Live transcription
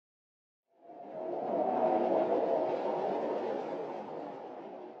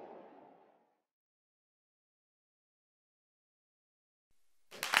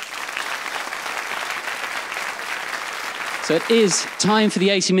So it is time for the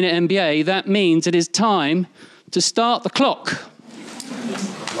 80-minute MBA. That means it is time to start the clock.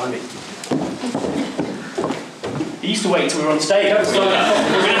 He used to wait until we were on stage.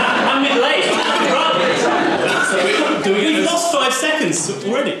 I'm middle-aged. We've lost 5 seconds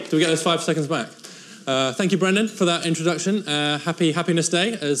already. Do we get those 5 seconds back? Thank you, Brendan, for that introduction. Happy Happiness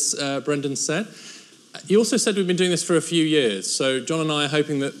Day, as Brendan said. You also said we've been doing this for a few years, so John and I are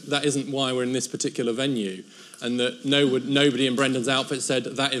hoping that that isn't why we're in this particular venue, and that nobody in Brendan's outfit said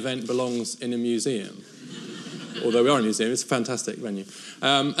that event belongs in a museum. Although we are in a museum, it's a fantastic venue.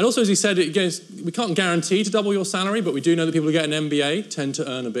 And also, as he said, we can't guarantee to double your salary, but we do know that people who get an MBA tend to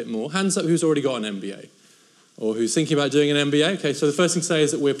earn a bit more. Hands up who's already got an MBA, or who's thinking about doing an MBA. Okay, so the first thing to say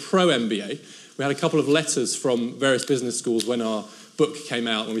is that we're pro-MBA. We had a couple of letters from various business schools when our book came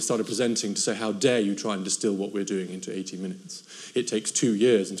out, when we started presenting, to say, how dare you try and distill what we're doing into 80 minutes. It takes 2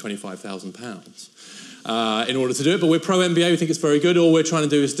 years and £25,000 in order to do it, but we're pro-MBA, we think it's very good. All we're trying to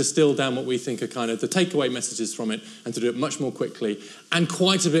do is distill down what we think are kind of the takeaway messages from it, and to do it much more quickly and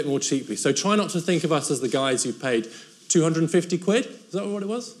quite a bit more cheaply. So try not to think of us as the guys who paid 250 quid. Is that what it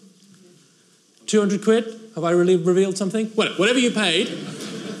was? 200 quid? Have I really revealed something? Well, whatever you paid,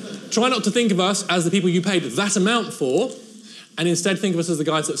 try not to think of us as the people you paid that amount for, and instead think of us as the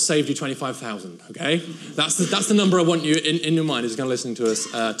guys that saved you 25,000, okay? That's the number I want you in your mind as you're kind of listening to us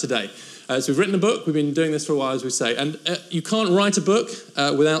today. So we've written a book, we've been doing this for a while, as we say, and you can't write a book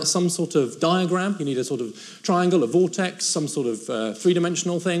without some sort of diagram. You need a sort of triangle, a vortex, some sort of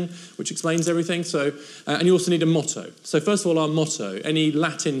three-dimensional thing which explains everything. So, and you also need a motto. So first of all, our motto. Any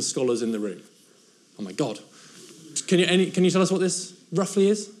Latin scholars in the room? Oh my God. Can you tell us what this roughly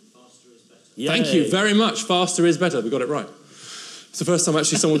is? Faster is better. Yay. Thank you very much. Faster is better. We got it right. It's the first time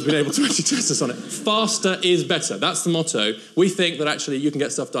actually someone's been able to actually test us on it. Faster is better. That's the motto. We think that actually you can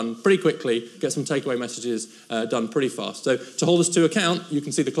get stuff done pretty quickly, get some takeaway messages done pretty fast. So to hold us to account, you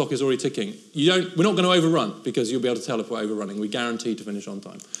can see the clock is already ticking. We're not going to overrun, because you'll be able to tell if we're overrunning. We guarantee to finish on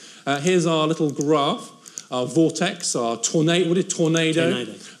time. Here's our little graph, our vortex, our tornado. What is tornado?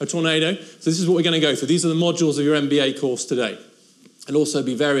 A tornado. So this is what we're going to go through. These are the modules of your MBA course today. There'll also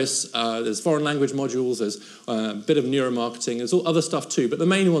be various, there's foreign language modules, there's a bit of neuromarketing, there's all other stuff too, but the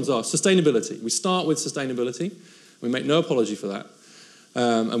main ones are sustainability. We start with sustainability. We make no apology for that,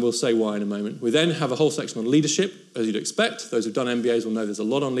 and we'll say why in a moment. We then have a whole section on leadership, as you'd expect. Those who've done MBAs will know there's a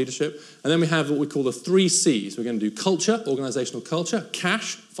lot on leadership. And then we have what we call the 3 C's. We're going to do culture, organisational culture,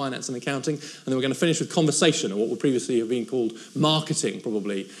 cash, finance and accounting, and then we're going to finish with conversation, or what would previously have been called marketing,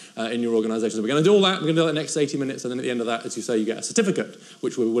 probably, in your organisation. So we're going to do all that. We're going to do that in the next 80 minutes, and then at the end of that, as you say, you get a certificate,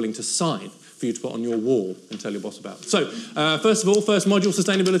 which we're willing to sign for you to put on your wall and tell your boss about. So, first of all, first module,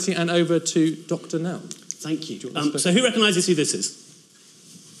 sustainability, and over to Dr. Knell. Thank you. So who recognises who this is?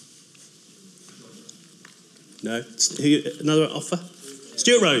 No? Another offer?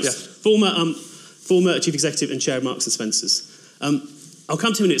 Stuart Rose, yeah. Former Chief Executive and Chair of Marks and Spencer's. I'll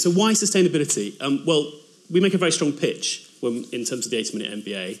come to a minute. So why sustainability? Well, we make a very strong pitch in terms of the 80-minute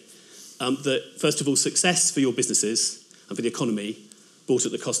MBA, that, first of all, success for your businesses and for the economy bought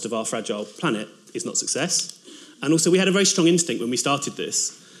at the cost of our fragile planet is not success. And also, we had a very strong instinct when we started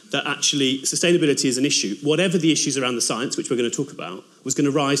this that actually sustainability is an issue. Whatever the issues around the science, which we're going to talk about, was going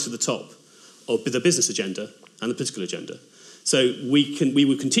to rise to the top of the business agenda and the political agenda. So we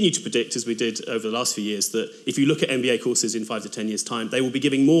will continue to predict, as we did over the last few years, that if you look at MBA courses in 5 to 10 years' time, they will be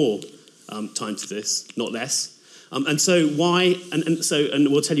giving more time to this, not less. And so why? And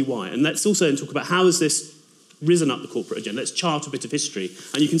we'll tell you why. And let's also talk about how has this risen up the corporate agenda. Let's chart a bit of history.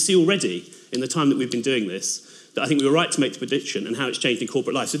 And you can see already, in the time that we've been doing this, that I think we were right to make the prediction and how it's changed in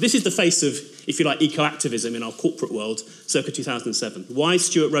corporate life. So this is the face of, if you like, eco-activism in our corporate world, circa 2007. Why is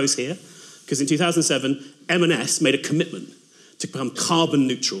Stuart Rose here? Because in 2007, M&S made a commitment to become carbon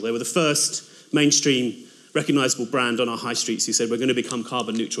neutral. They were the first mainstream recognisable brand on our high streets who said, we're going to become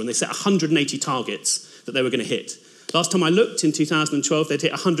carbon neutral. And they set 180 targets that they were going to hit. Last time I looked, in 2012, they'd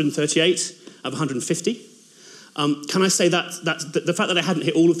hit 138 of 150. Can I say that the fact that they hadn't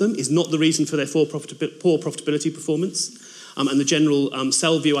hit all of them is not the reason for their poor profitability performance and the general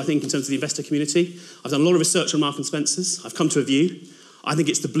sell view, I think, in terms of the investor community. I've done a lot of research on Marks and Spencer's. I've come to a view. I think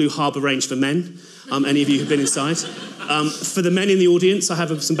it's the Blue Harbour range for men, any of you who've been inside. For the men in the audience, I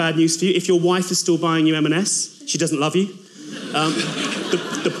have some bad news for you. If your wife is still buying you M&S, she doesn't love you.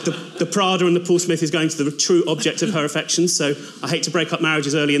 The Prada and the Paul Smith is going to the true object of her affections, so I hate to break up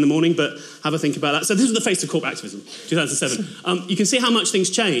marriages early in the morning, but have a think about that. So this was the face of corporate activism, 2007. You can see how much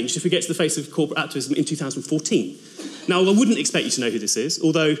things changed if we get to the face of corporate activism in 2014. Now, I wouldn't expect you to know who this is,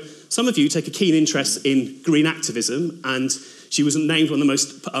 although some of you take a keen interest in green activism, and she was named one of the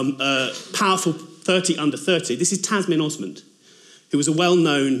most powerful 30 under 30. This is Tasmin Osmond, who was a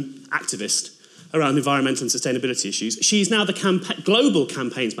well-known activist around environmental and sustainability issues. She's now the global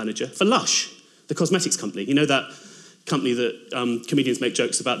campaigns manager for Lush, the cosmetics company. You know that company that comedians make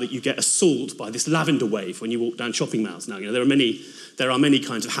jokes about, that you get assaulted by this lavender wave when you walk down shopping malls now. You know, there are many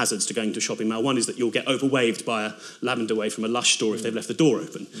kinds of hazards to going to a shopping mall. One is that you'll get overwaved by a lavender wave from a Lush store if they've left the door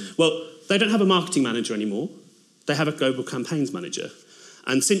open. Well, they don't have a marketing manager anymore. They have a global campaigns manager.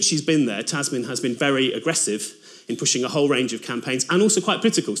 And since she's been there, Tasmin has been very aggressive in pushing a whole range of campaigns, and also quite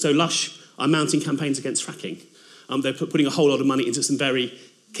political. So Lush are mounting campaigns against fracking. They're putting a whole lot of money into some very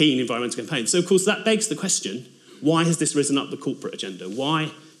keen environmental campaigns. So, of course, that begs the question, why has this risen up the corporate agenda?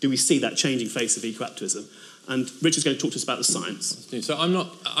 Why do we see that changing face of eco-activism? And Richard's going to talk to us about the science. So I'm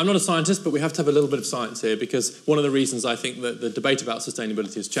not a scientist, but we have to have a little bit of science here, because one of the reasons I think that the debate about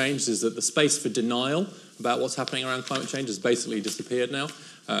sustainability has changed is that the space for denial about what's happening around climate change has basically disappeared now.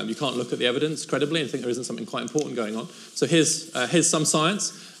 You can't look at the evidence credibly and think there isn't something quite important going on. So here's some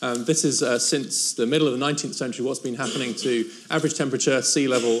science. This is since the middle of the 19th century, what's been happening to average temperature, sea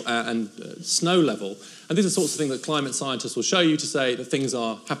level, and snow level. And these are sorts of things that climate scientists will show you to say that things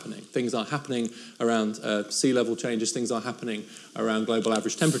are happening. Things are happening around sea level changes, things are happening around global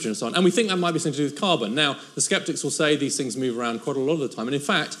average temperature and so on. And we think that might be something to do with carbon. Now, the skeptics will say these things move around quite a lot of the time. And in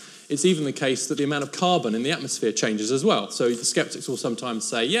fact, it's even the case that the amount of carbon in the atmosphere changes as well. So the skeptics will sometimes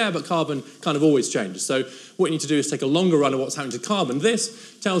say, yeah, but carbon kind of always changes. So what you need to do is take a longer run of what's happening to carbon.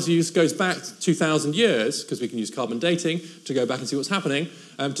 This tells you, this goes back 2,000 years, because we can use carbon dating to go back and see what's happening,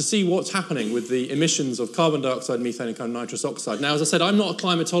 to see what's happening with the emissions of carbon dioxide, methane, and carbon nitrous oxide. Now, as I said, I'm not a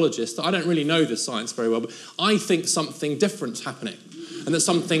climatologist. I don't really know this science very well, but I think something different's happening and that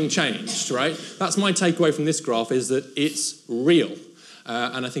something changed, right? That's my takeaway from this graph, is that it's real.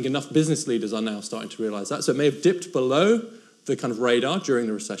 And I think enough business leaders are now starting to realise that. So it may have dipped below the kind of radar during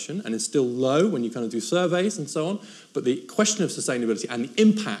the recession and is still low when you kind of do surveys and so on. But the question of sustainability and the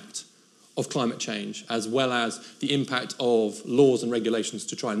impact of climate change, as well as the impact of laws and regulations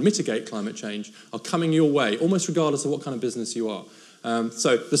to try and mitigate climate change, are coming your way, almost regardless of what kind of business you are.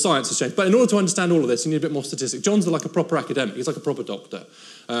 So the science has changed. But in order to understand all of this, you need a bit more statistics. John's like a proper academic. He's like a proper doctor.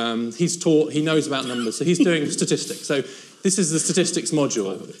 He's taught, he knows about numbers, so he's doing statistics. So this is the statistics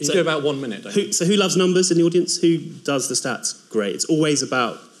module. You do about 1 minute. So who loves numbers in the audience? Who does the stats? Great. It's always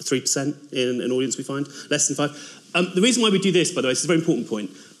about 3% in an audience we find, less than 5%. The reason why we do this, by the way, this is a very important point.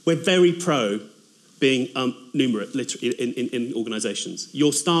 We're very pro being numerate in organisations.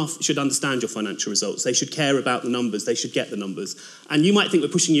 Your staff should understand your financial results. They should care about the numbers. They should get the numbers. And you might think we're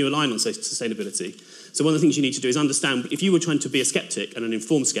pushing you a line on sustainability. So one of the things you need to do is understand, if you were trying to be a skeptic and an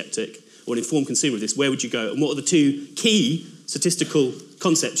informed skeptic, or an informed consumer of this, where would you go? And what are the two key statistical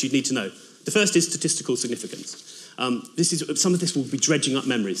concepts you'd need to know? The first is statistical significance. Some of this will be dredging up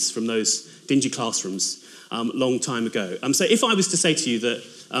memories from those dingy classrooms long time ago. So if I was to say to you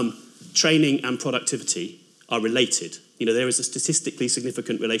that training and productivity are related, you know, there is a statistically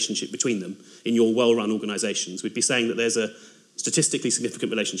significant relationship between them in your well-run organisations, we'd be saying that there's a statistically significant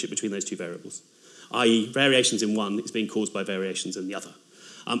relationship between those two variables, i.e. variations in one is being caused by variations in the other.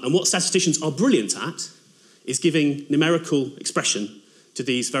 And what statisticians are brilliant at is giving numerical expression to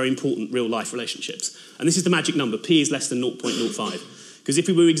these very important real-life relationships. And this is the magic number. P is less than 0.05. Because if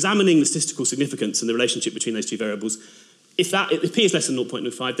we were examining the statistical significance and the relationship between those two variables, if P is less than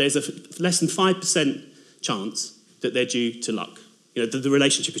 0.05, there's a less than 5% chance that they're due to luck. You know, the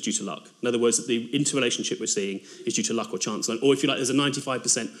relationship is due to luck. In other words, that the interrelationship we're seeing is due to luck or chance. Or if you like, there's a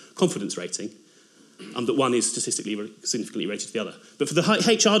 95% confidence rating that one is statistically significantly rated to the other. But for the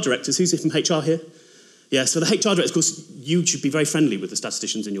HR directors, who's from HR here? Yes, for the HR directors, of course, you should be very friendly with the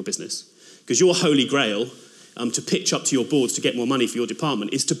statisticians in your business, because your holy grail to pitch up to your boards to get more money for your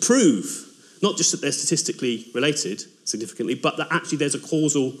department is to prove not just that they're statistically related significantly, but that actually there's a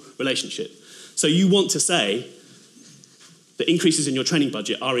causal relationship. So you want to say that increases in your training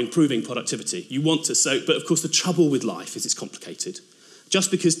budget are improving productivity. You want to, but of course the trouble with life is it's complicated. Just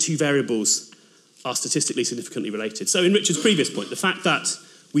because two variables are statistically significantly related. So in Richard's previous point, the fact that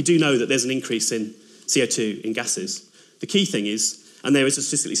we do know that there's an increase in CO2 in gases, the key thing is, and there is a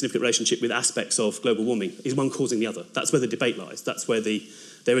statistically significant relationship with aspects of global warming, is one causing the other. That's where the debate lies. That's where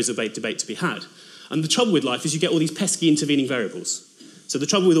there is a debate to be had. And the trouble with life is you get all these pesky intervening variables. So the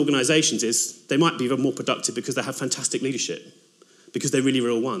trouble with organisations is they might be more productive because they have fantastic leadership, because they're really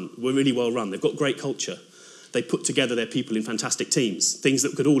well run. They've got great culture. They put together their people in fantastic teams, things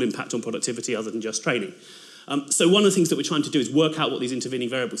that could all impact on productivity other than just training. So one of the things that we're trying to do is work out what these intervening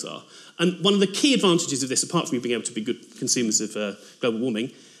variables are. And one of the key advantages of this, apart from you being able to be good consumers of global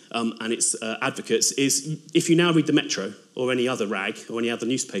warming, and its advocates is if you now read the Metro or any other rag or any other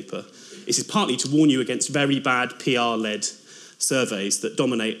newspaper, it is partly to warn you against very bad PR-led surveys that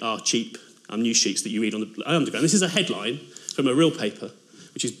dominate our cheap news sheets that you read on the underground. This is a headline from a real paper,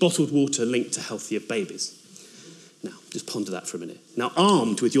 which is bottled water linked to healthier babies. Now, just ponder that for a minute. Now,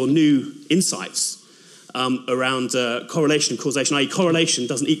 armed with your new insights around correlation and causation, i.e. correlation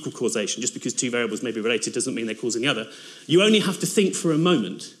doesn't equal causation. Just because two variables may be related doesn't mean they're causing the other. You only have to think for a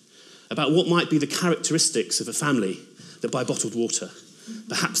moment about what might be the characteristics of a family that buy bottled water.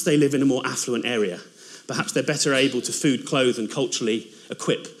 Perhaps they live in a more affluent area. Perhaps they're better able to food, clothe and culturally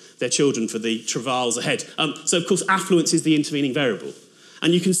equip their children for the travails ahead. So, of course, affluence is the intervening variable.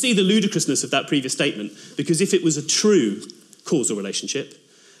 And you can see the ludicrousness of that previous statement, because if it was a true causal relationship,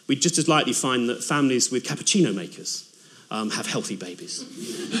 we'd just as likely find that families with cappuccino makers have healthy babies.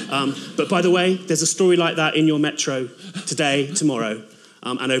 But by the way, there's a story like that in your Metro today, tomorrow,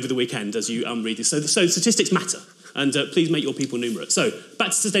 and over the weekend as you read this. So statistics matter, and please make your people numerate. So, back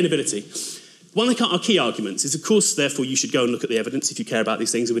to sustainability. One of our key arguments is, of course, therefore, you should go and look at the evidence if you care about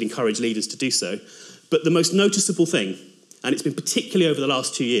these things, and would encourage leaders to do so. But the most noticeable thing, and it's been particularly over the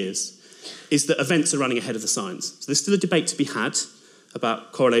last 2 years, is that events are running ahead of the science. So there's still a debate to be had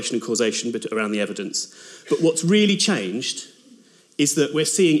about correlation and causation around the evidence. But what's really changed is that we're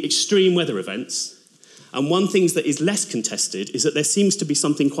seeing extreme weather events, and one thing that is less contested is that there seems to be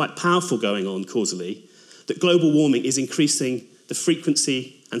something quite powerful going on causally, that global warming is increasing the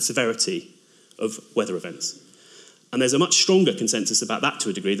frequency and severity of weather events. And there's a much stronger consensus about that to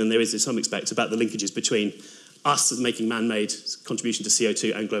a degree than there is in some respects about the linkages between us as making man-made contribution to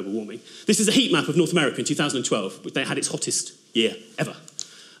CO2 and global warming. This is a heat map of North America in 2012, which they had its hottest year ever.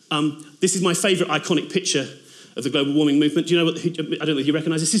 This is my favourite iconic picture of the global warming movement. Do you know what? I don't know if you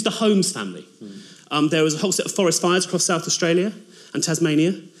recognise this. This is the Holmes family. There was a whole set of forest fires across South Australia and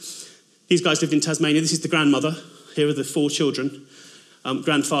Tasmania. These guys lived in Tasmania. This is the grandmother. Here are the 4 children.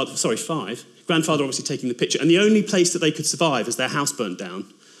 Five. Grandfather obviously taking the picture. And the only place that they could survive as their house burnt down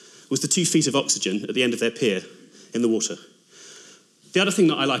was the 2 feet of oxygen at the end of their pier in the water. The other thing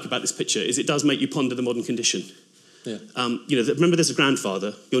that I like about this picture is it does make you ponder the modern condition. Yeah. Remember there's a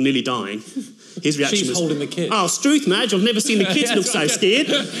grandfather, you're nearly dying. His reaction She's was... holding the kid. Oh, Struth, Madge, I've never seen the kids look so scared.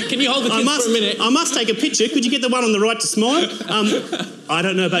 Can you hold the kids for a minute? I must take a picture. Could you get the one on the right to smile? I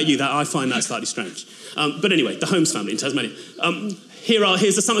don't know about you, I find that slightly strange. But anyway, the Holmes family in Tasmania.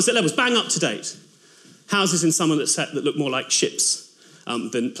 Here's the Somerset levels, bang up to date. Houses in Somerset that look more like ships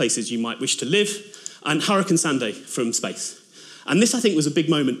than places you might wish to live. And Hurricane Sandy from space. And this, I think, was a big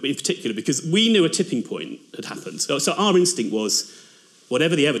moment in particular because we knew a tipping point had happened. So our instinct was,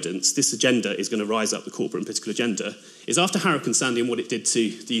 whatever the evidence, this agenda is going to rise up the corporate and political agenda, is after Hurricane Sandy and what it did to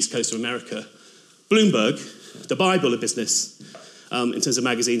the east coast of America, Bloomberg, the Bible of business, in terms of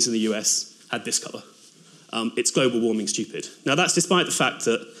magazines in the US, had this cover. It's global warming stupid. Now, that's despite the fact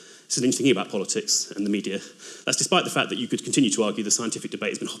that, it's an interesting thing about politics and the media, that's despite the fact that you could continue to argue the scientific debate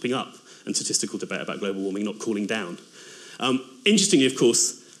has been hopping up and statistical debate about global warming not cooling down. Interestingly, of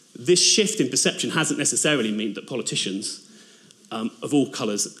course, this shift in perception hasn't necessarily meant that politicians of all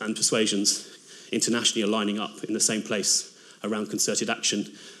colours and persuasions internationally are lining up in the same place around concerted action.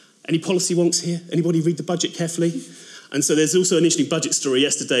 Any policy wonks here? Anybody read the budget carefully? And so there's also an interesting budget story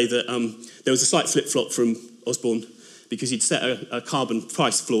yesterday that there was a slight flip-flop from Osborne because he'd set a carbon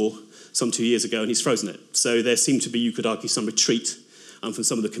price floor some 2 years ago and he's frozen it. So there seemed to be, you could argue, some retreat from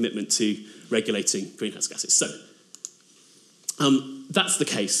some of the commitment to regulating greenhouse gases. So that's the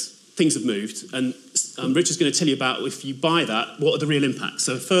case. Things have moved. And Richard's going to tell you about, if you buy that, what are the real impacts?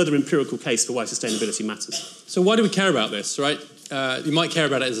 So a further empirical case for why sustainability matters. So why do we care about this, right? You might care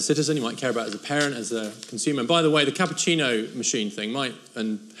about it as a citizen, you might care about it as a parent, as a consumer. And by the way, the cappuccino machine thing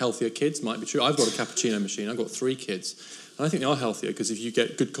and healthier kids might be true. I've got a cappuccino machine, I've got 3 kids. And I think they are healthier because if you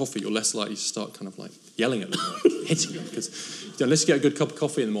get good coffee, you're less likely to start kind of like yelling at them or hitting them. Because unless you get a good cup of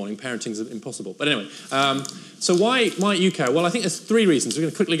coffee in the morning, parenting's impossible. But anyway, so why might you care? Well, I think there's 3 reasons. We're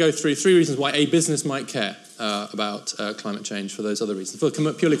going to quickly go through 3 reasons why a business might care about climate change for those other reasons.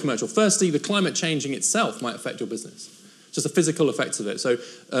 For purely commercial. Firstly, the climate changing itself might affect your business. Just the physical effects of it. So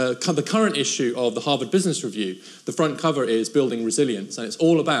the current issue of the Harvard Business Review, the front cover is Building Resilience, and it's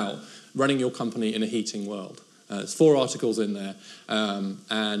all about running your company in a heating world. There's 4 articles in there,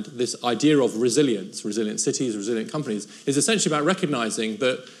 and this idea of resilience, resilient cities, resilient companies, is essentially about recognising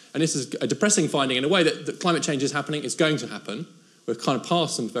that, and this is a depressing finding in a way, that climate change is happening, it's going to happen. We're kind of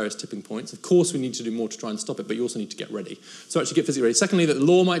past some various tipping points. Of course, we need to do more to try and stop it, but you also need to get ready. So actually get physically ready. Secondly, that the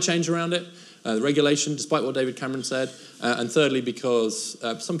law might change around it. the regulation, despite what David Cameron said, and thirdly, because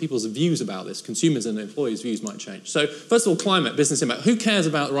some people's views about this, consumers and employees' views might change. So first of all, climate, business impact. Who cares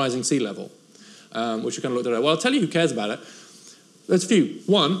about rising sea level? Which we kind of looked at. Well, I'll tell you who cares about it. There's a few.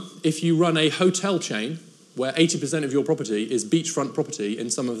 One, if you run a hotel chain where 80% of your property is beachfront property in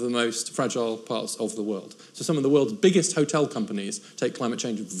some of the most fragile parts of the world. So some of the world's biggest hotel companies take climate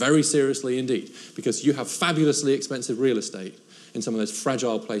change very seriously indeed, because you have fabulously expensive real estate in some of those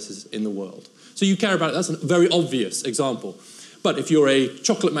fragile places in the world. So you care about it. That's a very obvious example. But if you're a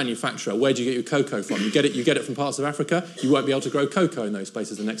chocolate manufacturer, where do you get your cocoa from? You get it from parts of Africa. You won't be able to grow cocoa in those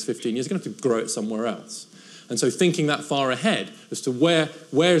places in the next 15 years. You're going to have to grow it somewhere else. And so thinking that far ahead as to where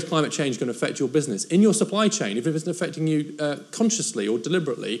is climate change going to affect your business, in your supply chain, if it isn't affecting you consciously or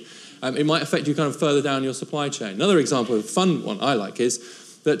deliberately, it might affect you kind of further down your supply chain. Another example of a fun one I like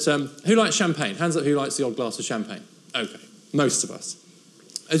is that who likes champagne? Hands up who likes the odd glass of champagne. Okay, most of us.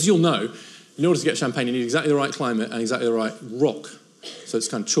 As you'll know, in order to get champagne, you need exactly the right climate and exactly the right rock. So it's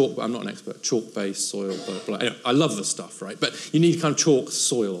kind of chalk, but I'm not an expert, chalk-based soil, blah, blah. Anyway, I love the stuff, right? But you need kind of chalk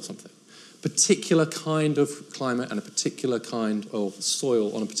soil or something. Particular kind of climate and a particular kind of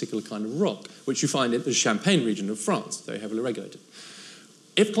soil on a particular kind of rock, which you find in the Champagne region of France, very heavily regulated.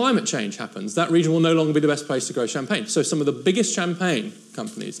 If climate change happens, that region will no longer be the best place to grow champagne. So some of the biggest champagne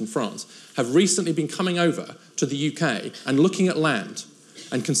companies in France have recently been coming over to the UK and looking at land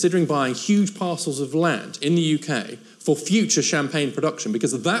and considering buying huge parcels of land in the UK for future champagne production,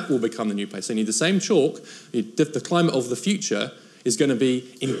 because that will become the new place. They need the same chalk. The climate of the future is going to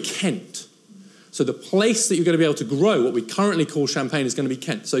be in Kent. So the place that you're going to be able to grow what we currently call champagne is going to be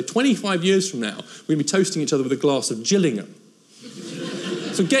Kent. So 25 years from now, we're going to be toasting each other with a glass of Gillingham.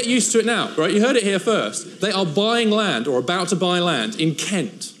 So get used to it now, right? You heard it here first. They are buying land or about to buy land in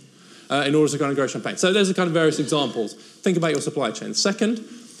Kent in order to kind of grow champagne. So there's the kind of various examples. Think about your supply chain. Second,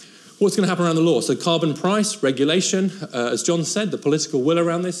 what's going to happen around the law? So carbon price, regulation, as John said, the political will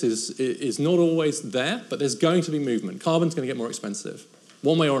around this is not always there, but there's going to be movement. Carbon's going to get more expensive,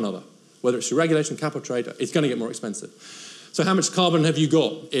 one way or another. Whether it's through regulation, capital trade, it's going to get more expensive. So how much carbon have you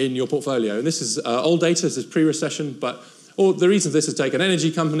got in your portfolio? And this is old data, this is pre-recession, but the reason for this is take an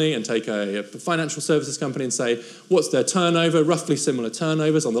energy company and take a financial services company and say, what's their turnover, roughly similar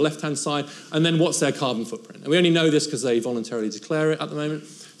turnovers on the left-hand side, and then what's their carbon footprint? And we only know this because they voluntarily declare it at the moment.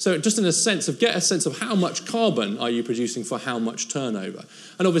 So just in a sense of, get a sense of how much carbon are you producing for how much turnover.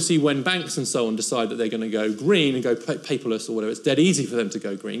 And obviously when banks and so on decide that they're going to go green and go paperless or whatever, it's dead easy for them to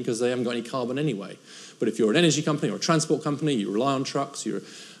go green because they haven't got any carbon anyway. But if you're an energy company or a transport company, you rely on trucks, you're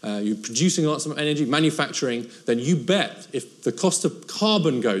producing lots of energy, manufacturing, then you bet if the cost of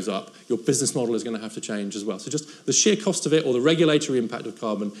carbon goes up, your business model is going to have to change as well. So just the sheer cost of it or the regulatory impact of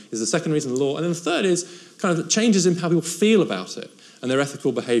carbon is the second reason, the law. And then the third is kind of the changes in how people feel about it and their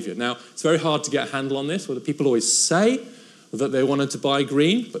ethical behaviour. Now, it's very hard to get a handle on this, whether people always say that they wanted to buy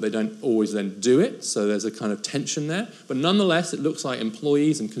green, but they don't always then do it, so there's a kind of tension there. But nonetheless, it looks like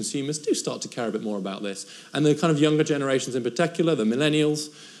employees and consumers do start to care a bit more about this. And the kind of younger generations in particular, the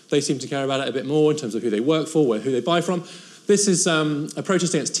millennials, they seem to care about it a bit more in terms of who they work for, who they buy from. This is a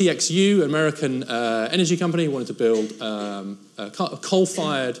protest against TXU, an American energy company who wanted to build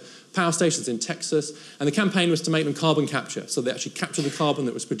coal-fired power stations in Texas, and the campaign was to make them carbon capture, so they actually captured the carbon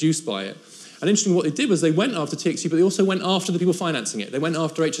that was produced by it. And interestingly, what they did was they went after TXU, but they also went after the people financing it. They went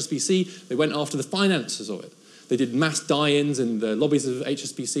after HSBC, they went after the financiers of it. They did mass die-ins in the lobbies of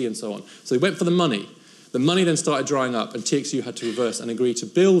HSBC and so on. So they went for the money. The money then started drying up, and TXU had to reverse and agree to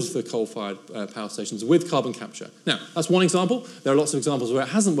build the coal-fired power stations with carbon capture. Now, that's one example. There are lots of examples where it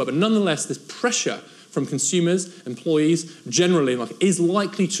hasn't worked, but nonetheless, this pressure from consumers, employees, generally is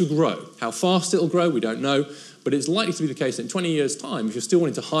likely to grow. How fast it'll grow, we don't know, but it's likely to be the case that in 20 years' time, if you're still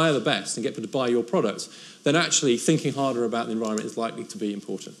wanting to hire the best and get people to buy your products, then actually thinking harder about the environment is likely to be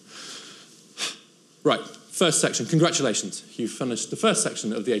important. Right, first section, congratulations. You've finished the first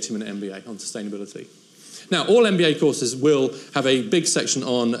section of the 80-minute MBA on sustainability. Now, all MBA courses will have a big section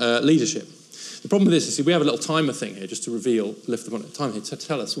on leadership. The problem with this is we have a little timer thing here just to reveal, lift the time here to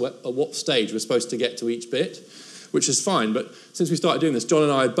tell us at what stage we're supposed to get to each bit, which is fine. But since we started doing this, John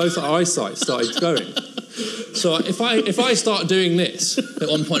and I, both our eyesight started going. So if I start doing this at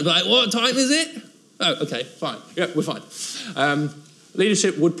one point, I'll be like, what time is it? Oh, okay, fine. Yeah, we're fine.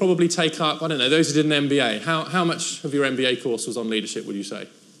 Leadership would probably take up, I don't know, those who did an MBA. How much of your MBA course was on leadership, would you say?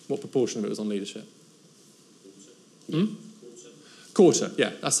 What proportion of it was on leadership? Quarter,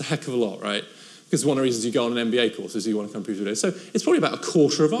 yeah, that's a heck of a lot, right? Because one of the reasons you go on an MBA course is you want to come prove it. So it's probably about a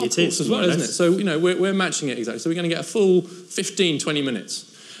quarter of our course as well, isn't it? So, you know, we're matching it exactly. So we're going to get a full 15, 20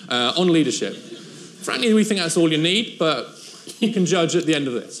 minutes on leadership. Frankly, we think that's all you need, but you can judge at the end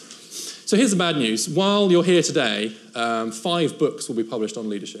of this. So here's the bad news. While you're here today, 5 books will be published on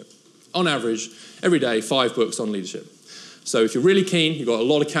leadership. On average, every day, 5 books on leadership. So if you're really keen, you've got a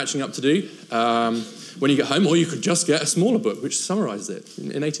lot of catching up to do when you get home, or you could just get a smaller book which summarises it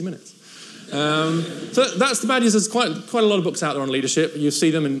in 80 minutes. So that's the bad news. There's quite a lot of books out there on leadership. You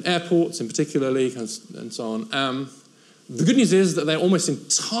see them in airports, in particularly, and so on. The good news is that they're almost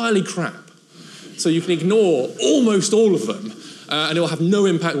entirely crap. So you can ignore almost all of them, and it will have no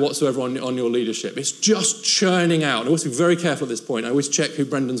impact whatsoever on your leadership. It's just churning out. And I always be very careful at this point. I always check who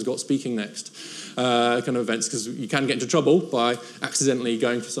Brendan's got speaking next, kind of events, because you can get into trouble by accidentally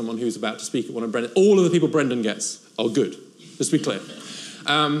going for someone who's about to speak at one of Brendan. All of the people Brendan gets are good, just to be clear.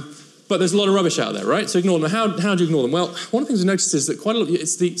 But there's a lot of rubbish out there, right? So ignore them. How do you ignore them? Well, one of the things we notice is that quite a lot,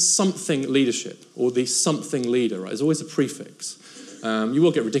 it's the something leadership, or the something leader, right? There's always a prefix. You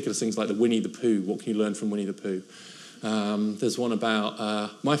will get ridiculous things like the Winnie the Pooh. What can you learn from Winnie the Pooh? There's one about,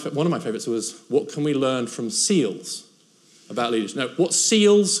 one of my favourites was, what can we learn from seals about leadership? No, what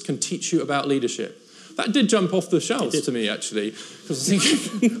seals can teach you about leadership? That did jump off the shelves to me, actually, because I was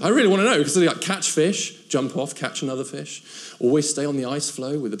thinking, I really want to know, because they like catch fish, jump off, catch another fish, always stay on the ice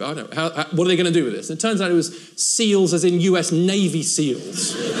floe with the, I don't know, what are they going to do with this? And it turns out it was seals as in US Navy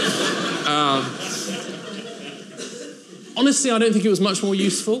SEALs. Honestly, I don't think it was much more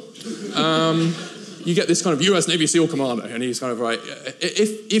useful. You get this kind of US Navy SEAL commander, and he's kind of right,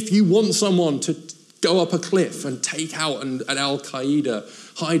 if you want someone to go up a cliff and take out an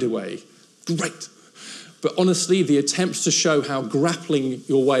Al-Qaeda hideaway, great. But honestly, the attempts to show how grappling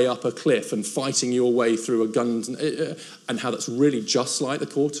your way up a cliff and fighting your way through a gun, and how that's really just like the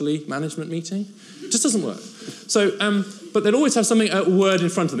quarterly management meeting, just doesn't work. So, but they'd always have a word in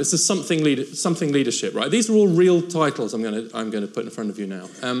front of them. It's a something leadership, right? These are all real titles I'm going to put in front of you now.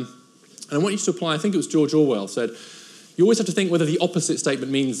 And I want you to apply, I think it was George Orwell said, you always have to think whether the opposite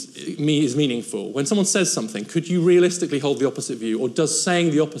statement is meaningful. When someone says something, could you realistically hold the opposite view, or does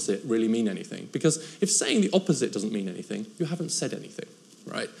saying the opposite really mean anything? Because if saying the opposite doesn't mean anything, you haven't said anything,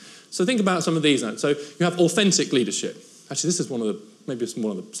 right? So think about some of these now. So you have authentic leadership. Actually, this is maybe it's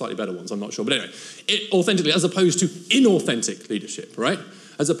one of the slightly better ones, I'm not sure. But anyway, authentically, as opposed to inauthentic leadership, right?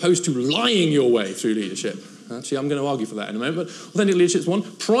 As opposed to lying your way through leadership. Actually, I'm going to argue for that in a moment. But authentic leadership is one.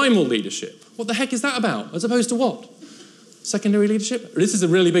 Primal leadership. What the heck is that about? As opposed to what? Secondary leadership? This is a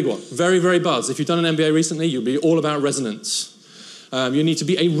really big one. Very, very buzz. If you've done an MBA recently, you'll be all about resonance. You need to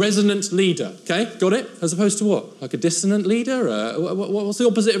be a resonant leader. Okay, got it? As opposed to what? Like a dissonant leader? What's the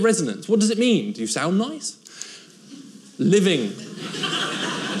opposite of resonance? What does it mean? Do you sound nice? Living.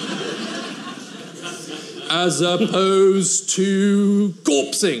 As opposed to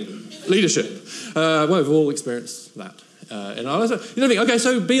corpsing leadership. Well, we've all experienced that. You don't think, okay,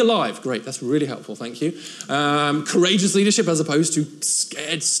 so be alive. Great, that's really helpful, thank you. Courageous leadership as opposed to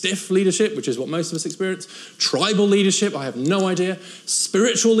scared, stiff leadership, which is what most of us experience. Tribal leadership, I have no idea.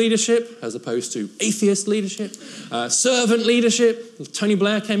 Spiritual leadership as opposed to atheist leadership. Servant leadership. Tony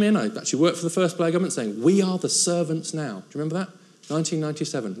Blair came in, I actually worked for the first Blair government, saying, we are the servants now. Do you remember that?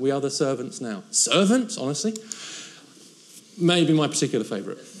 1997, we are the servants now. Servants, honestly? Maybe my particular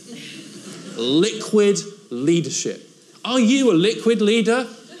favourite. Liquid leadership. Are you a liquid leader?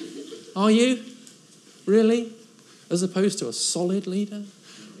 Are you? Really? As opposed to a solid leader?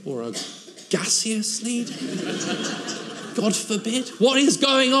 Or a gaseous leader? God forbid. What is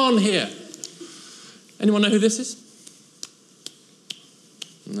going on here? Anyone know who this is?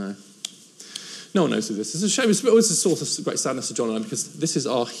 No. No one knows who this is. It's a shame. It's always a source of great sadness to John and I, because this is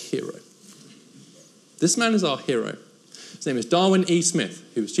our hero. This man is our hero. His name is Darwin E. Smith,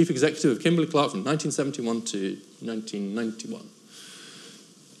 who was chief executive of Kimberly-Clark from 1971 to 1991.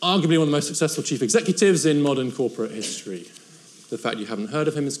 Arguably one of the most successful chief executives in modern corporate history. The fact you haven't heard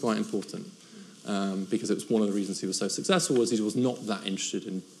of him is quite important, because it was one of the reasons he was so successful was he was not that interested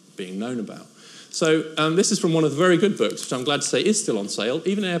in being known about. So this is from one of the very good books, which I'm glad to say is still on sale.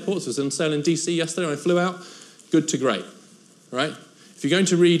 Even at airports, it was on sale in DC yesterday when I flew out. Good to great, right? If you're going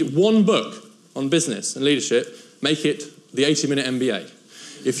to read one book on business and leadership, make it the 80-Minute MBA.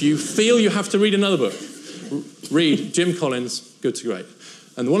 If you feel you have to read another book, read Jim Collins' Good to Great.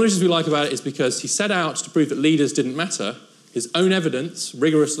 And one of the reasons we like about it is because he set out to prove that leaders didn't matter. His own evidence,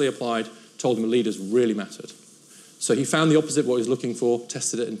 rigorously applied, told him that leaders really mattered. So he found the opposite of what he was looking for,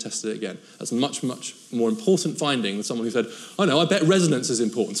 tested it and tested it again. That's a much, much more important finding than someone who said, oh no, I bet resonance is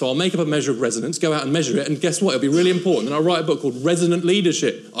important, so I'll make up a measure of resonance, go out and measure it, and guess what? It'll be really important. And I'll write a book called Resonant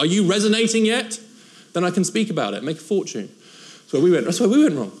Leadership. Are you resonating yet? Then I can speak about it, make a fortune. That's where we went. That's where we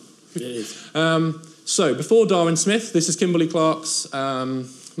went wrong. It is. So before Darwin Smith, this is Kimberly-Clark's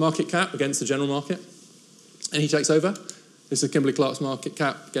market cap against the general market. And he takes over This is Kimberly-Clark's market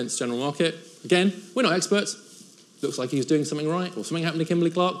cap against general market. Again, we're not experts. Looks like he's doing something right, or something happened to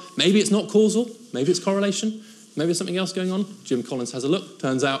Kimberly-Clark. Maybe it's not causal. Maybe it's correlation. Maybe there's something else going on. Jim Collins has a look.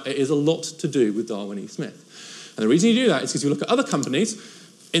 Turns out it is a lot to do with Darwin E. Smith. And the reason you do that is because you look at other companies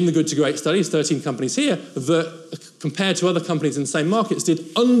in the Good to Great studies, 13 companies here, that compared to other companies in the same markets did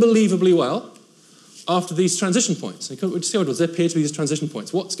unbelievably well after these transition points. And we discovered there appeared to be these transition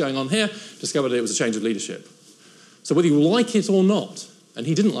points. What's going on here? Discovered that it was a change of leadership. So whether you like it or not, and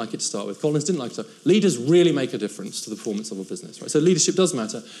he didn't like it to start with, Collins didn't like it to start with, leaders really make a difference to the performance of a business. Right? So leadership does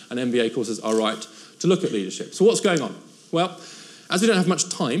matter, and MBA courses are right to look at leadership. So what's going on? Well, as we don't have much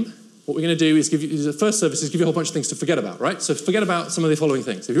time, what we're going to do is the first service is give you a whole bunch of things to forget about, right? So forget about some of the following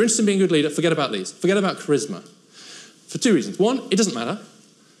things. If you're interested in being a good leader, forget about these. Forget about charisma. For two reasons. One, it doesn't matter.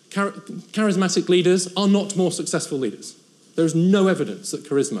 Charismatic leaders are not more successful leaders. There is no evidence that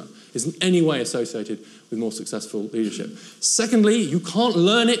charisma is in any way associated with more successful leadership. Secondly, you can't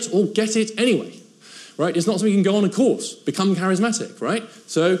learn it or get it anyway, right? It's not something you can go on a course, become charismatic, right?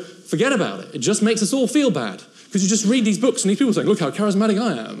 So forget about it. It just makes us all feel bad because you just read these books and these people saying, look how charismatic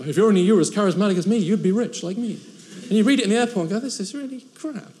I am. If you're as charismatic as me, you'd be rich like me. And you read it in the airport and go, this is really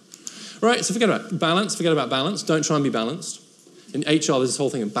crap. Right, so forget about balance. Forget about balance. Don't try and be balanced. In HR, there's this whole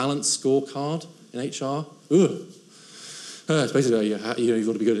thing of balance scorecard in HR. Ugh. It's basically, you've got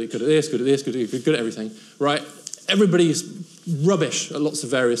to be good at this, good at this, good at everything. Right? Everybody's rubbish at lots of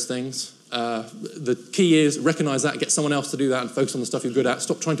various things. The key is recognise that, get someone else to do that and focus on the stuff you're good at.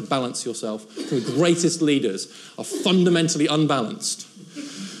 Stop trying to balance yourself. The greatest leaders are fundamentally unbalanced,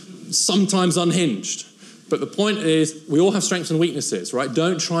 sometimes unhinged. But the point is, we all have strengths and weaknesses, right?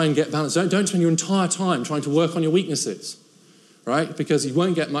 Don't try and get balanced. Don't spend your entire time trying to work on your weaknesses, right? Because you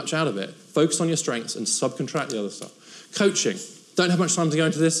won't get much out of it. Focus on your strengths and subcontract the other stuff. Coaching. Don't have much time to go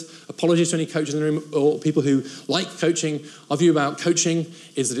into this. Apologies to any coaches in the room or people who like coaching. Our view about coaching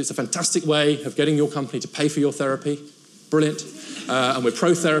is that it's a fantastic way of getting your company to pay for your therapy. Brilliant. And we're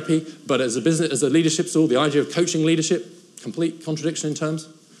pro-therapy. But as a business, as a leadership tool, the idea of coaching leadership, complete contradiction in terms.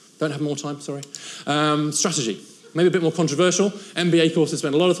 Don't have more time, sorry. Strategy. Maybe a bit more controversial. MBA courses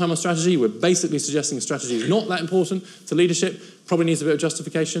spend a lot of time on strategy. We're basically suggesting strategy is not that important to leadership. Probably needs a bit of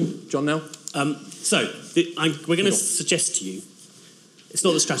justification. John Knell? We're going to suggest to you, it's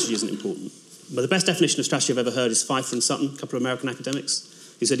not that strategy isn't important, but the best definition of strategy I've ever heard is Pfeiffer and Sutton, a couple of American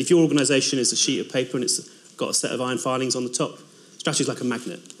academics, who said if your organisation is a sheet of paper and it's got a set of iron filings on the top, strategy is like a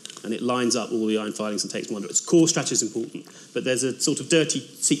magnet, and it lines up all the iron filings and takes them under. Its core strategy is important, but there's a sort of dirty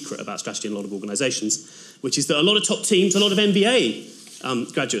secret about strategy in a lot of organisations, which is that a lot of top teams, a lot of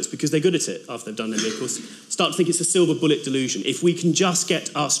MBA graduates, because they're good at it after they've done an MBA course, start to think it's a silver bullet delusion. If we can just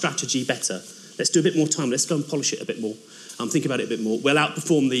get our strategy better, let's do a bit more time, let's go and polish it a bit more, think about it a bit more, we'll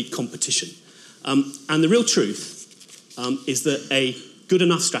outperform the competition. And the real truth is that a good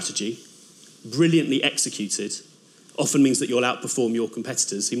enough strategy, brilliantly executed, often means that you'll outperform your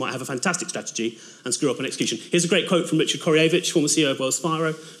competitors who might have a fantastic strategy and screw up on execution. Here's a great quote from Richard Reeves, former CEO of Wells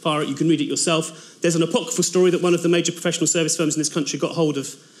Fargo. You can read it yourself. There's an apocryphal story that one of the major professional service firms in this country got hold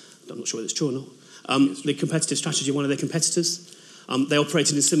of, I'm not sure whether it's true or not, the competitive strategy of one of their competitors. They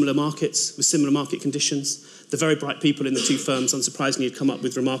operated in similar markets with similar market conditions. The very bright people in the two firms, unsurprisingly, had come up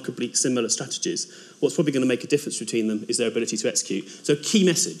with remarkably similar strategies. What's probably going to make a difference between them is their ability to execute. So key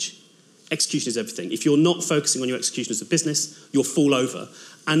message. Execution is everything. If you're not focusing on your execution as a business, you'll fall over.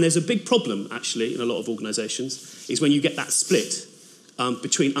 And there's a big problem, actually, in a lot of organisations, is when you get that split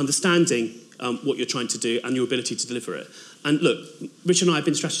between understanding what you're trying to do and your ability to deliver it. And look, Rich and I have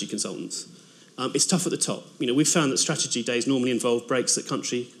been strategy consultants. It's tough at the top. We've found that strategy days normally involve breaks at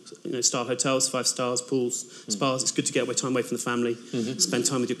country-style hotels, 5 stars, pools, spas. It's good to get time away from the family, spend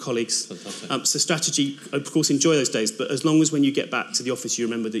time with your colleagues. So strategy, of course, enjoy those days, but as long as when you get back to the office, you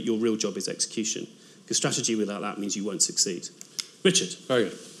remember that your real job is execution. Because strategy without that means you won't succeed. Richard. Very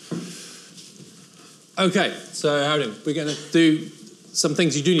good. Okay, so Howden, we're going to do some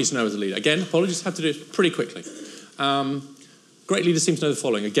things you do need to know as a leader. Again, apologies, have to do it pretty quickly. Great leaders seem to know the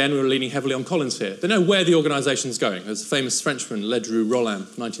following. Again, we're leaning heavily on Collins here. They know where the organisation's going. As a famous Frenchman, Ledru Rollin,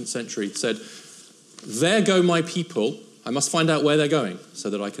 19th century, said, "There go my people. I must find out where they're going so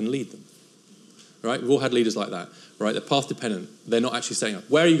that I can lead them." Right? We've all had leaders like that. Right? They're path dependent. They're not actually saying,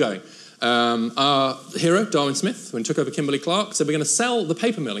 "Where are you going?" Our hero, Darwin Smith, when he took over Kimberly-Clark, said, "We're going to sell the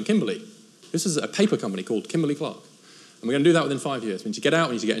paper mill in Kimberley." This is a paper company called Kimberly-Clark. And we're going to do that within 5 years. We need to get out,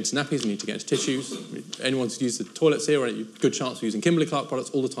 we need to get into nappies, we need to get into tissues. Anyone who's used the toilets here, good chance of using Kimberly-Clark products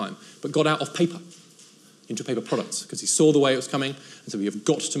all the time. But got out of paper into paper products because he saw the way it was coming and so we have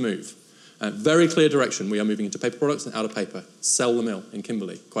got to move. Very clear direction. We are moving into paper products and out of paper. Sell the mill in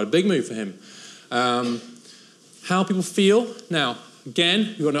Kimberley. Quite a big move for him. How people feel. Now,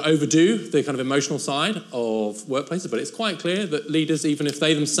 again, you want to overdo the kind of emotional side of workplaces, but it's quite clear that leaders, even if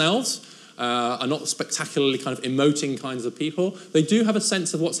they themselves are not spectacularly kind of emoting kinds of people, they do have a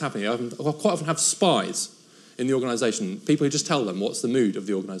sense of what's happening. I quite often have spies in the organisation, people who just tell them what's the mood of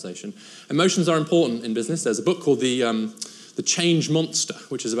the organisation. Emotions are important in business. There's a book called The Change Monster,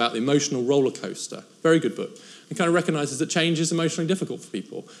 which is about the emotional roller coaster. Very good book. It kind of recognises that change is emotionally difficult for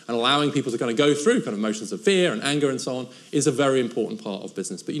people, and allowing people to kind of go through kind of emotions of fear and anger and so on is a very important part of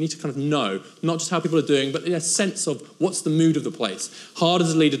business. But you need to kind of know not just how people are doing, but a sense of what's the mood of the place. Hard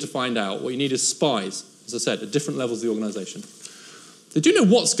as a leader to find out. What you need is spies, as I said, at different levels of the organisation. They do know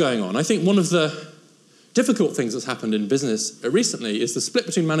what's going on. I think one of the difficult things that's happened in business recently is the split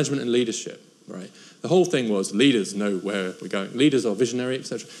between management and leadership, right? The whole thing was leaders know where we're going. Leaders are visionary,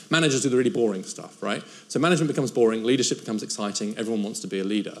 etc. Managers do the really boring stuff, right? So management becomes boring, leadership becomes exciting, everyone wants to be a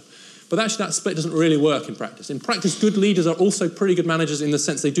leader. But actually that split doesn't really work in practice. In practice, good leaders are also pretty good managers in the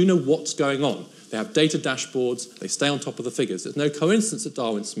sense they do know what's going on. They have data dashboards, they stay on top of the figures. There's no coincidence that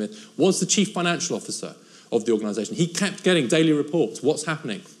Darwin Smith was the chief financial officer of the organisation. He kept getting daily reports. What's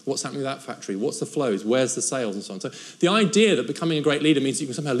happening? What's happening with that factory? What's the flows? Where's the sales? And so on. So the idea that becoming a great leader means that you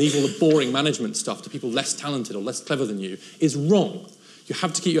can somehow leave all the boring management stuff to people less talented or less clever than you is wrong. You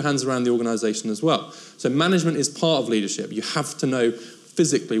have to keep your hands around the organisation as well. So management is part of leadership. You have to know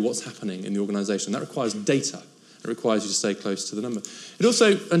physically what's happening in the organisation. That requires data. It requires you to stay close to the number. It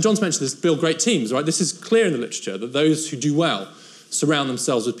also, and John's mentioned this, build great teams, right? This is clear in the literature that those who do well surround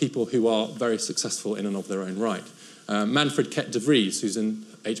themselves with people who are very successful in and of their own right. Manfred Kett de Vries, who's in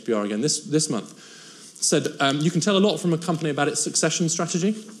HBR again this month, said, you can tell a lot from a company about its succession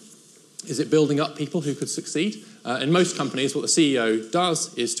strategy. Is it building up people who could succeed? In most companies, what the CEO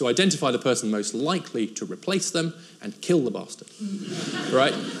does is to identify the person most likely to replace them and kill the bastard,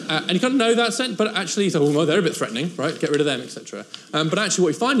 right? And you kind of know that sense, but actually, so, well, they're a bit threatening, right? Get rid of them, etc. But actually what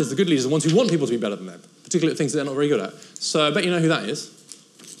we find is the good leaders are the ones who want people to be better than them, particularly at things that they're not very good at. So I bet you know who that is.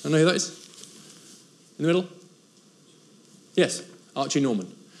 I know who that is? In the middle? Yes, Archie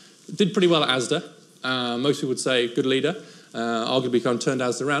Norman. Did pretty well at Asda. Most people would say good leader. Arguably kind of turned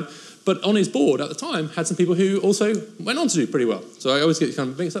Asda around. But on his board at the time had some people who also went on to do pretty well. So I always get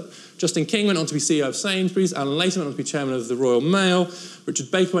kind of mixed up. Justin King went on to be CEO of Sainsbury's. Alan Layton went on to be chairman of the Royal Mail. Richard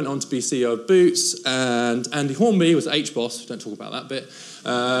Baker went on to be CEO of Boots. And Andy Hornby was HBOS. Don't talk about that bit.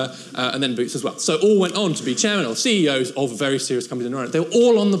 And then Boots as well. So all went on to be chairman or CEOs of very serious companies in Ireland. They were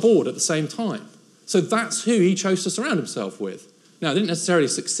all on the board at the same time. So that's who he chose to surround himself with. Now, it didn't necessarily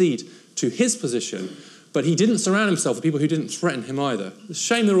succeed to his position, but he didn't surround himself with people who didn't threaten him either. It's a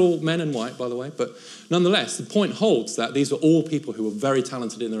shame they're all men and white, by the way, but nonetheless, the point holds that these were all people who were very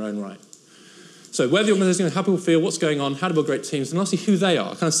talented in their own right. So where the organisation is, how people feel, what's going on, how to build great teams, and lastly, who they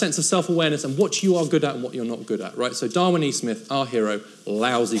are, a kind of sense of self-awareness and what you are good at and what you're not good at, right? So Darwin E. Smith, our hero,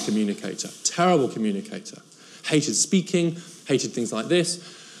 lousy communicator, terrible communicator, hated speaking, hated things like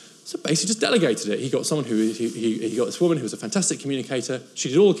this. So basically just delegated it. He got someone he got this woman who was a fantastic communicator. She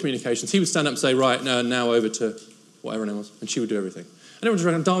did all the communications. He would stand up and say, right, now over to whatever her name was, and she would do everything. And everyone just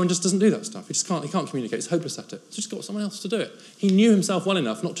reckoned Darwin just doesn't do that stuff. He can't communicate. He's hopeless at it. So just got someone else to do it. He knew himself well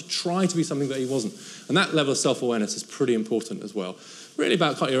enough not to try to be something that he wasn't. And that level of self-awareness is pretty important as well. Really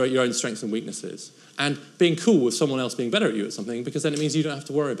about kind of your own strengths and weaknesses. And being cool with someone else being better at you at something, because then it means you don't have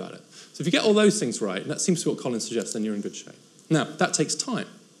to worry about it. So if you get all those things right, and that seems to be what Colin suggests, then you're in good shape. Now, that takes time.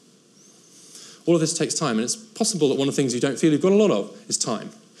 All of this takes time, and it's possible that one of the things you don't feel you've got a lot of is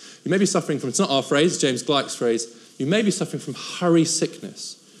time. You may be suffering from, it's not our phrase, James Gleick's phrase, you may be suffering from hurry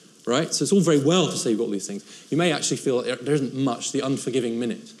sickness, right? So it's all very well to say you've got all these things. You may actually feel that there isn't much, the unforgiving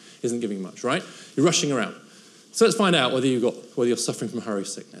minute isn't giving much, right? You're rushing around. So let's find out whether you're suffering from hurry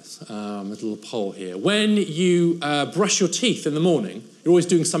sickness. A little poll here. When you brush your teeth in the morning, you're always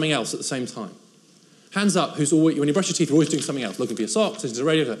doing something else at the same time. Hands up, when you brush your teeth, you're always doing something else. Looking for your socks, listening to the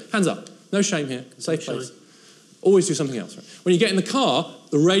radio. Hands up. No shame here. Safe place. Always do something else. Right? When you get in the car,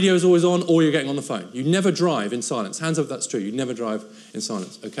 the radio is always on, or you're getting on the phone. You never drive in silence. Hands up if that's true. You never drive in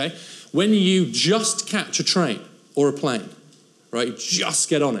silence, okay? When you just catch a train or a plane, right? You just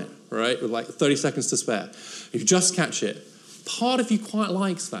get on it, right? With like 30 seconds to spare. You just catch it. Part of you quite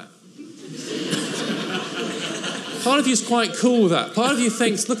likes that. Part of you is quite cool with that. Part of you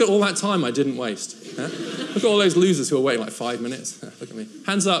thinks, look at all that time I didn't waste. Huh? Look at all those losers who are waiting like 5 minutes. Look at me.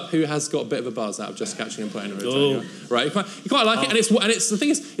 Hands up who has got a bit of a buzz out of just catching and playing a return. Right? You quite like it, and it's the thing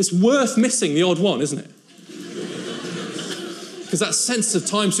is, it's worth missing the odd one, isn't it? Because that sense of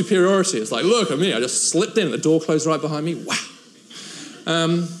time superiority, it's like, look at me, I just slipped in and the door closed right behind me. Wow.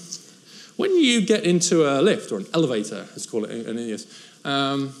 When you get into a lift or an elevator, let's call it in English,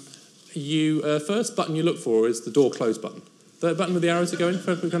 first button you look for is the door close button. The button with the arrows that go in,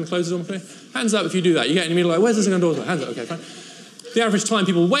 kind of close the door. Hands up if you do that. You get in the middle like, where's the second door? Hands up, okay, fine. The average time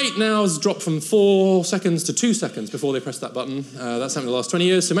people wait now has dropped from 4 seconds to 2 seconds before they press that button. That's happened in the last 20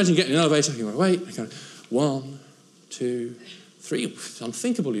 years. So imagine getting in an elevator, you go, wait, kind of, 1, 2, 3. It's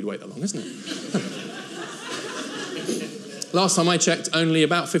unthinkable you'd wait that long, isn't it? Last time I checked, only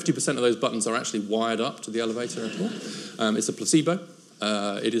about 50% of those buttons are actually wired up to the elevator at all. It's a placebo.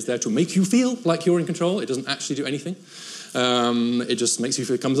 It is there to make you feel like you're in control. It doesn't actually do anything. It just makes you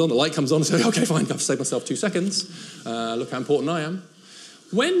feel it comes on, the light comes on, and say, okay, fine, I've saved myself 2 seconds. Look how important I am.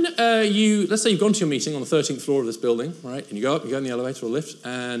 When let's say you've gone to your meeting on the 13th floor of this building, right, and you go up, you go in the elevator or lift,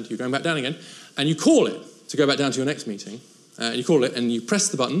 and you're going back down again, and you call it to go back down to your next meeting, and you call it, and you press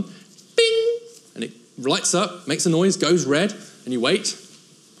the button, bing, and it lights up, makes a noise, goes red, and you wait.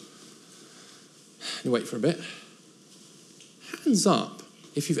 You wait for a bit. Hands up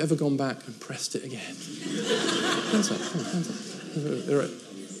if you've ever gone back and pressed it again. Hands up, come on, hands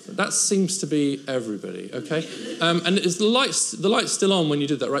up. That seems to be everybody, okay? And is the light's still on when you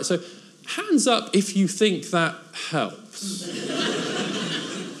did that, right? So hands up if you think that helps.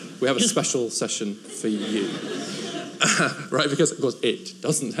 We have a special session for you. Right, because of course it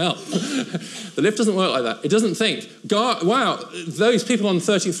doesn't help. The lift doesn't work like that. It doesn't think, wow, those people on the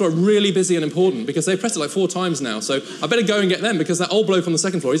 13th floor are really busy and important because they've pressed it like 4 times now, so I better go and get them because that old bloke on the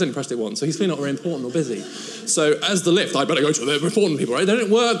 2nd floor, he's only pressed it once, so he's clearly not very important or busy. So as the lift, I better go to the important people, right? They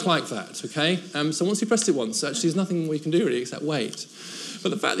don't work like that, okay? So once you pressed it once, actually there's nothing more you can do really except wait. But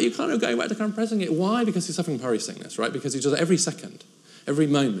the fact that you're kind of going back to kind of pressing it, why? Because you're suffering from hurry sickness, right? Because you just every second, every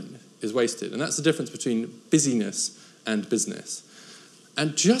moment is wasted, and that's the difference between busyness and business.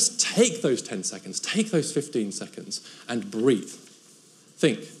 And just take those 10 seconds, take those 15 seconds and breathe.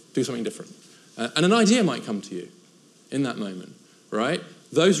 Think, do something different. And an idea might come to you in that moment, right?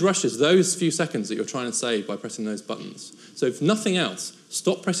 Those rushes, those few seconds that you're trying to save by pressing those buttons. So if nothing else,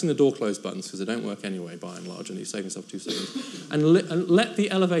 stop pressing the door close buttons because they don't work anyway by and large and you save yourself 2 seconds. And let the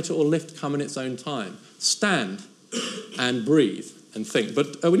elevator or lift come in its own time. Stand and breathe and think.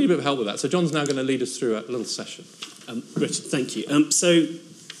 But we need a bit of help with that. So John's now going to lead us through a little session. Richard, thank you. So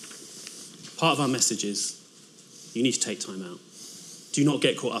part of our message is you need to take time out. Do not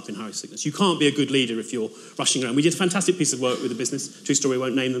get caught up in hurry sickness. You can't be a good leader if you're rushing around. We did a fantastic piece of work with a business, true story, I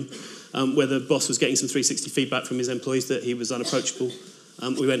won't name them, where the boss was getting some 360 feedback from his employees that he was unapproachable.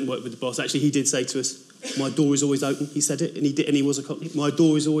 We went and worked with the boss. Actually, he did say to us, my door is always open. He said it, and he was a Cockney. My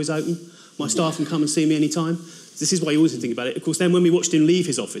door is always open. My staff can come and see me anytime. This is why you always think about it. Of course, then when we watched him leave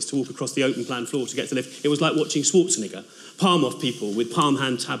his office to walk across the open plan floor to get to the lift, it was like watching Schwarzenegger palm off people with palm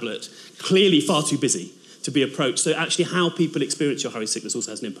hand tablet, clearly far too busy to be approached. So actually how people experience your hurry sickness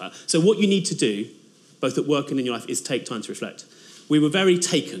also has an impact. So what you need to do, both at work and in your life, is take time to reflect. We were very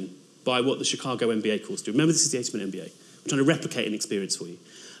taken by what the Chicago MBA course do. Remember, this is the 80-minute MBA. We're trying to replicate an experience for you.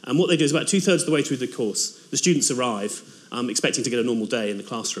 And what they do is about 2/3 of the way through the course, the students arrive expecting to get a normal day in the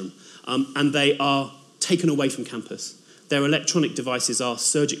classroom, and they are taken away from campus. Their electronic devices are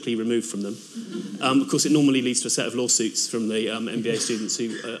surgically removed from them. Of course, it normally leads to a set of lawsuits from the MBA students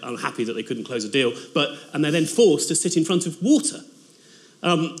who are unhappy that they couldn't close a deal. And they're then forced to sit in front of water.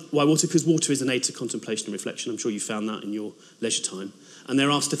 Why water? Because water is an aid to contemplation and reflection. I'm sure you found that in your leisure time. And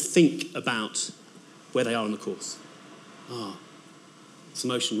they're asked to think about where they are on the course. Some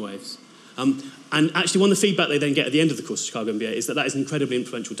ocean waves. And actually, one of the feedback they then get at the end of the course, Chicago MBA, is that is an incredibly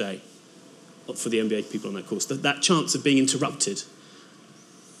influential day for the MBA people on that course. That chance of being interrupted,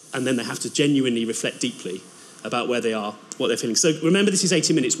 and then they have to genuinely reflect deeply about where they are, what they're feeling. So remember, this is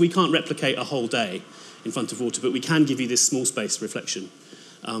 80 minutes. We can't replicate a whole day in front of water, but we can give you this small space of reflection,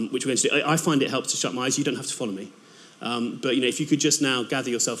 which we're going to do. I find it helps to shut my eyes. You don't have to follow me. But if you could just now gather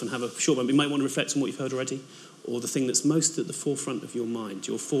yourself and have a short moment, you might want to reflect on what you've heard already, or the thing that's most at the forefront of your mind,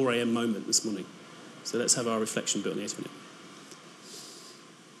 your 4 a.m. moment this morning. So let's have our reflection bit on the 80 minute.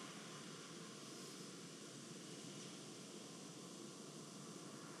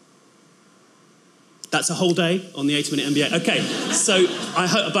 That's a whole day on the 80-minute MBA. Okay, so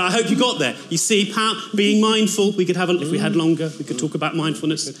I hope you got there. You see, being mindful. We could have if we had longer, we could talk about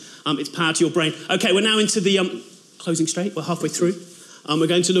mindfulness. It's power to your brain. Okay, we're now into the closing straight. We're halfway through. We're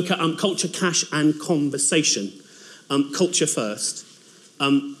going to look at culture, cash, and conversation. Culture first.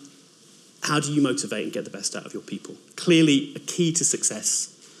 How do you motivate and get the best out of your people? Clearly, a key to success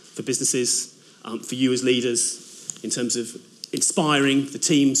for businesses, for you as leaders, in terms of inspiring the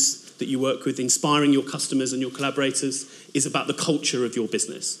teams that you work with, inspiring your customers and your collaborators, is about the culture of your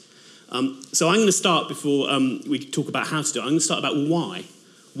business. So I'm going to start, before we talk about how to do it, I'm going to start about why.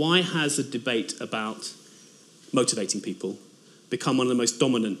 Why has a debate about motivating people become one of the most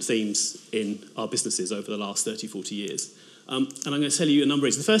dominant themes in our businesses over the last 30, 40 years. And I'm going to tell you a number of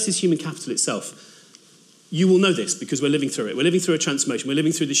reasons. The first is human capital itself. You will know this because we're living through it. We're living through a transformation. We're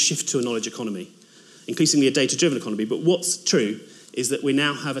living through this shift to a knowledge economy, increasingly a data-driven economy. But what's true is that we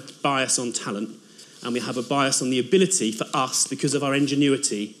now have a bias on talent, and we have a bias on the ability for us, because of our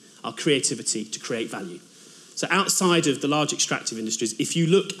ingenuity, our creativity, to create value. So outside of the large extractive industries, if you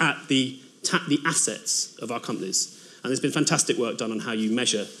look at the assets of our companies, and there's been fantastic work done on how you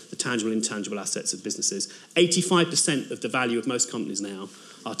measure the tangible and intangible assets of businesses, 85% of the value of most companies now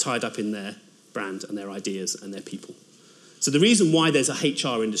are tied up in their brand and their ideas and their people. So the reason why there's a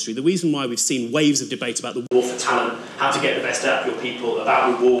HR industry, the reason why we've seen waves of debate about the war for talent, how to get the best out of your people,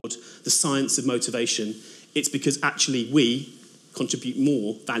 about reward, the science of motivation, it's because actually we contribute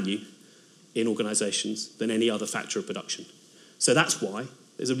more value in organisations than any other factor of production. So that's why.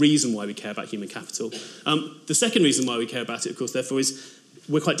 There's a reason why we care about human capital. The second reason why we care about it, of course, therefore, is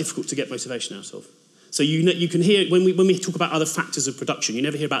we're quite difficult to get motivation out of. So you can hear, when we talk about other factors of production, you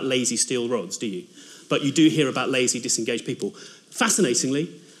never hear about lazy steel rods, do you? But you do hear about lazy, disengaged people. Fascinatingly,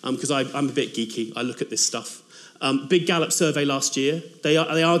 because I'm a bit geeky, I look at this stuff. Big Gallup survey last year, they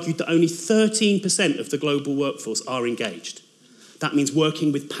argued that only 13% of the global workforce are engaged. That means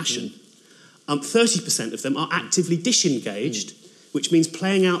working with passion. 30% of them are actively disengaged, which means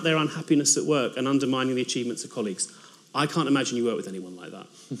playing out their unhappiness at work and undermining the achievements of colleagues. I can't imagine you work with anyone like that.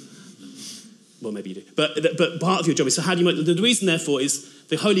 Well, maybe you do. But part of your job is, so how do you... The reason, therefore, is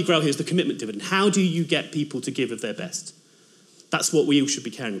the holy grail here is the commitment dividend. How do you get people to give of their best? That's what we all should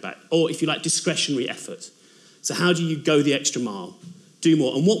be caring about. Or, if you like, discretionary effort. So how do you go the extra mile, do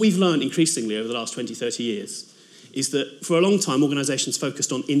more? And what we've learned increasingly over the last 20, 30 years is that for a long time, organisations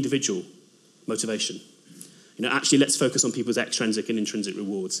focused on individual motivation. Actually, let's focus on people's extrinsic and intrinsic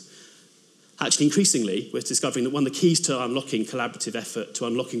rewards. Actually, increasingly, we're discovering that one of the keys to unlocking collaborative effort, to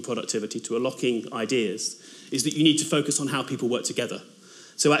unlocking productivity, to unlocking ideas, is that you need to focus on how people work together.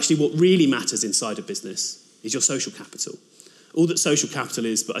 So actually, what really matters inside a business is your social capital. All that social capital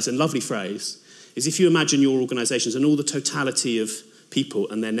is, but it's a lovely phrase, is if you imagine your organisations and all the totality of people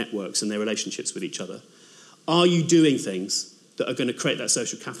and their networks and their relationships with each other, are you doing things that are going to create that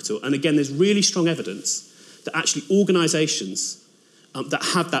social capital? And again, there's really strong evidence that actually organisations that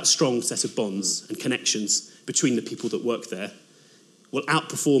have that strong set of bonds and connections between the people that work there will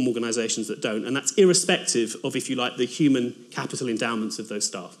outperform organisations that don't. And that's irrespective of, if you like, the human capital endowments of those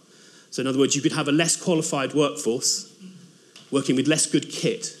staff. So in other words, you could have a less qualified workforce working with less good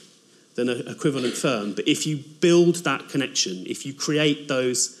kit than an equivalent firm. But if you build that connection, if you create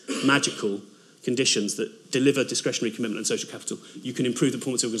those magical conditions that deliver discretionary commitment and social capital, you can improve the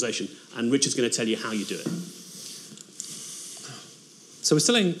performance of the organisation. And Richard's going to tell you how you do it. So we're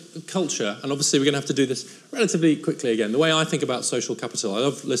still in culture, and obviously we're going to have to do this relatively quickly again. The way I think about social capital, I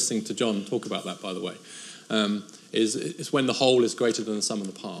love listening to John talk about that, by the way, is when the whole is greater than the sum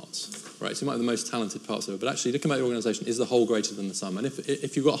of the parts. Right, so you might have the most talented parts of it, but actually looking at your organisation, is the whole greater than the sum? And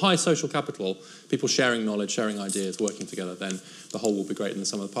if you've got high social capital, people sharing knowledge, sharing ideas, working together, then the whole will be greater than the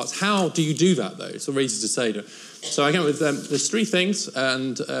sum of the parts. How do you do that, though? It's very easy to say. So I came up with, there's three things,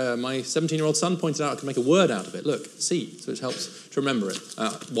 and my 17-year-old son pointed out I can make a word out of it. Look, C, so it helps to remember it.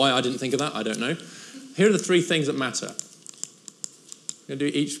 Why I didn't think of that, I don't know. Here are the three things that matter. I'm going to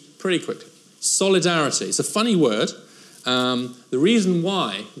do each pretty quickly. Solidarity. It's a funny word. The reason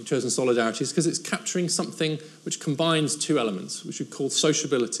why we've chosen solidarity is because it's capturing something which combines two elements, which we call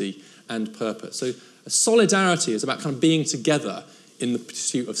sociability and purpose. So solidarity is about kind of being together in the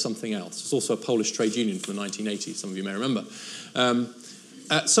pursuit of something else. It's also a Polish trade union from the 1980s, some of you may remember.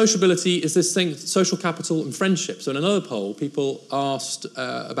 Sociability is this thing, social capital and friendship. So in another poll, people asked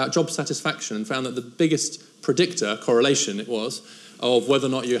about job satisfaction and found that the biggest predictor, correlation it was, of whether or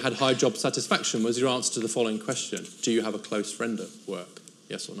not you had high job satisfaction was your answer to the following question. Do you have a close friend at work?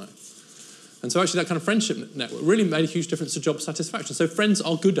 Yes or no? And so actually that kind of friendship network really made a huge difference to job satisfaction. So friends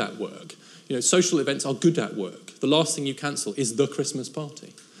are good at work. Social events are good at work. The last thing you cancel is the Christmas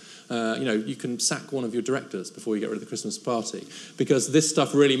party. You can sack one of your directors before you get rid of the Christmas party because this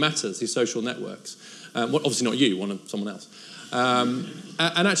stuff really matters, these social networks. Obviously not you, someone else.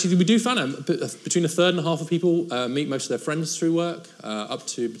 And actually, we do find between a third and a half of people meet most of their friends through work, up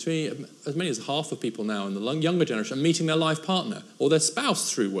to between as many as half of people now in the younger generation are meeting their life partner or their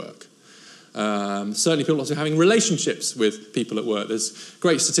spouse through work. Certainly people also having relationships with people at work. There's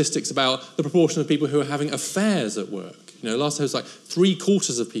great statistics about the proportion of people who are having affairs at work. Last time it was like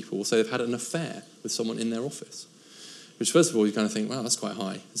 3/4 of people will say they've had an affair with someone in their office. which first of all you kind of think, wow, that's quite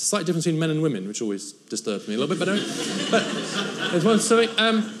high. There's a slight difference between men and women, which always disturbs me a little bit,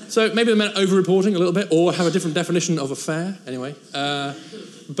 so maybe the men are over-reporting a little bit, or have a different definition of a fair, anyway.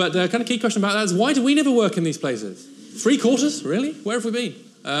 But the kind of key question about that is, why do we never work in these places? 3/4? Really? Where have we been?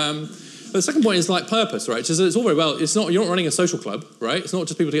 But the second point is like purpose, right? So it's all very well. You're not running a social club, right? It's not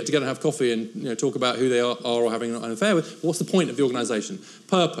just people to get together and have coffee and talk about who they are or having an affair with. What's the point of the organisation?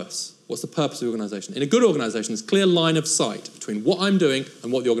 Purpose. What's the purpose of the organisation? In a good organisation, there's a clear line of sight between what I'm doing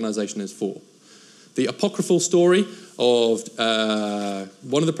and what the organisation is for. The apocryphal story of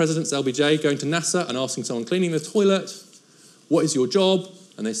one of the presidents, LBJ, going to NASA and asking someone cleaning the toilet, "What is your job?"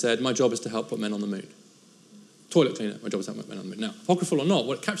 And they said, "My job is to help put men on the moon." Toilet cleaner, my job is to help put men on the moon. Now, apocryphal or not,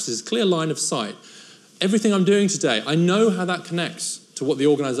 what it captures is a clear line of sight. Everything I'm doing today, I know how that connects to what the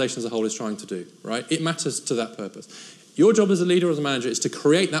organisation as a whole is trying to do, right? It matters to that purpose. Your job as a leader or as a manager is to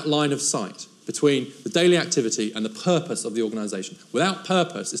create that line of sight between the daily activity and the purpose of the organisation. Without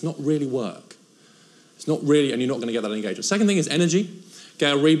purpose, it's not really work. It's not really, and you're not going to get that engagement. Second thing is energy.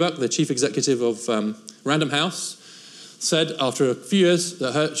 Gail Rebuck, the chief executive of Random House, said after a few years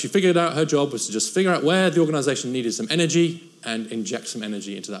that she figured out her job was to just figure out where the organisation needed some energy and inject some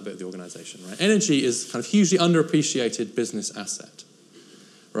energy into that bit of the organisation. Right? Energy is kind of hugely underappreciated business asset.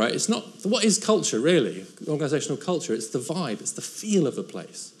 Right? It's not, what is culture really? Organisational culture, it's the vibe, it's the feel of the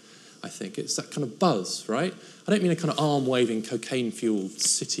place, I think. It's that kind of buzz, right? I don't mean a kind of arm-waving, cocaine-fueled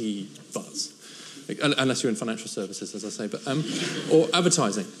city buzz, unless you're in financial services, as I say, but or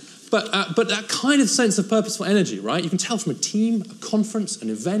advertising. But that kind of sense of purposeful energy, right? You can tell from a team, a conference, an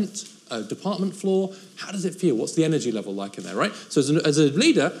event, a department floor, how does it feel? What's the energy level like in there, right? So as a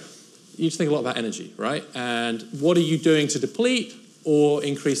leader, you need to think a lot about energy, right? And what are you doing to deplete or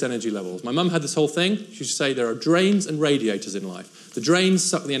increase energy levels? My mum had this whole thing. She used to say there are drains and radiators in life. The drains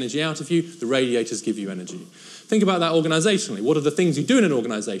suck the energy out of you. The radiators give you energy. Think about that organisationally. What are the things you do in an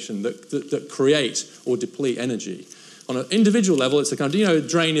organisation that create or deplete energy? On an individual level, it's a kind of, a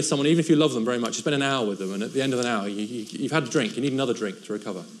drain is someone, even if you love them very much, you spend an hour with them, and at the end of an hour, you've had a drink, you need another drink to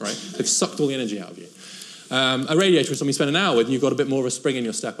recover, right? They've sucked all the energy out of you. A radiator is someone you spend an hour with, and you've got a bit more of a spring in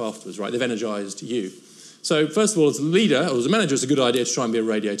your step afterwards, right? They've energised you. So first of all, as a leader, or as a manager, it's a good idea to try and be a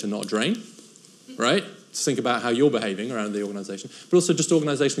radiator, not a drain, right? To think about how you're behaving around the organisation. But also just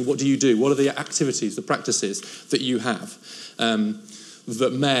organisationally, what do you do? What are the activities, the practices that you have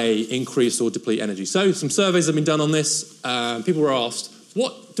that may increase or deplete energy? So some surveys have been done on this. People were asked,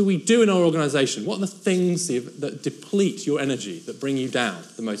 what do we do in our organisation? What are the things that deplete your energy, that bring you down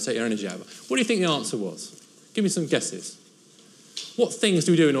the most, take your energy out? What do you think the answer was? Give me some guesses. What things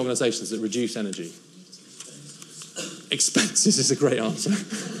do we do in organisations that reduce energy? Expenses is a great answer.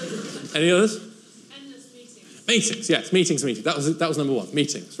 Any others? Endless meetings. Meetings, yes, meetings. That was number one,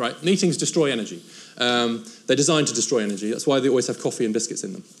 meetings, right? Meetings destroy energy. They're designed to destroy energy. That's why they always have coffee and biscuits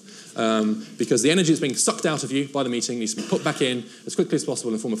in them. Because the energy that's being sucked out of you by the meeting needs to be put back in as quickly as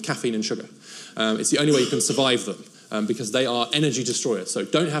possible in the form of caffeine and sugar. It's the only way you can survive them, because they are energy destroyers. So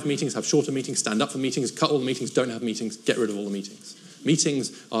don't have meetings, have shorter meetings, stand up for meetings, cut all the meetings, don't have meetings, get rid of all the meetings.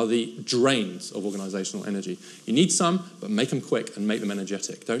 Meetings are the drains of organisational energy. You need some, but make them quick and make them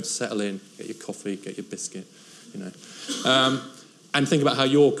energetic. Don't settle in, get your coffee, get your biscuit, and think about how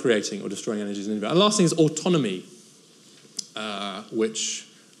you're creating or destroying energy. And the last thing is autonomy, which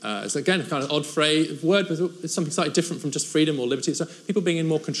is, again, a kind of odd word, but it's something slightly different from just freedom or liberty. So people being in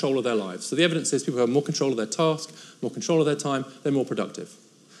more control of their lives. So the evidence is people who have more control of their task, more control of their time, they're more productive.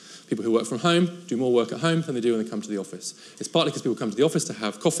 People who work from home do more work at home than they do when they come to the office. It's partly because people come to the office to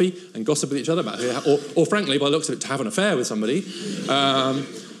have coffee and gossip with each other about or frankly, by the looks of it, to have an affair with somebody,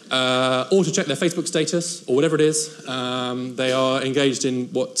 or to check their Facebook status, or whatever it is. They are engaged in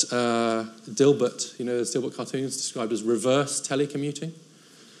what Dilbert, the Dilbert cartoons, described as reverse telecommuting,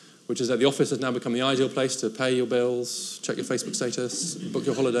 which is that the office has now become the ideal place to pay your bills, check your Facebook status, book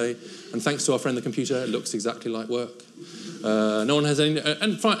your holiday, and thanks to our friend the computer, it looks exactly like work. No one has any...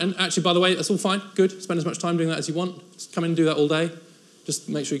 And actually, by the way, that's all fine, good. Spend as much time doing that as you want. Just come in and do that all day. Just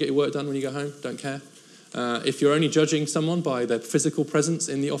make sure you get your work done when you go home. Don't care. If you're only judging someone by their physical presence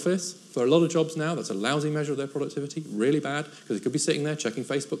in the office, for a lot of jobs now, that's a lousy measure of their productivity. Really bad, because they could be sitting there checking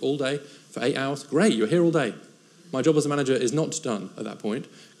Facebook all day for 8 hours. Great, you're here all day. My job as a manager is not done at that point,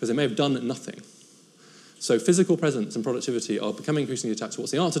 because they may have done nothing. So physical presence and productivity are becoming increasingly attached.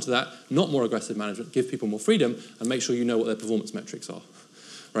 What's the answer to that? Not more aggressive management. Give people more freedom and make sure you know what their performance metrics are.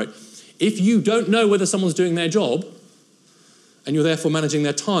 Right? If you don't know whether someone's doing their job, and you're therefore managing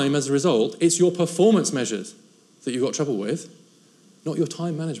their time as a result, it's your performance measures that you've got trouble with, not your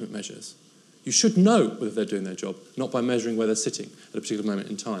time management measures. You should know whether they're doing their job, not by measuring where they're sitting at a particular moment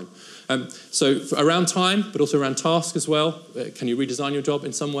in time. Around time, but also around task as well. Can you redesign your job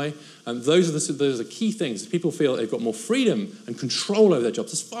in some way? Those are key things. If people feel they've got more freedom and control over their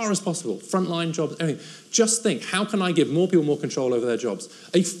jobs as far as possible, frontline jobs, everything, just think, how can I give more people more control over their jobs?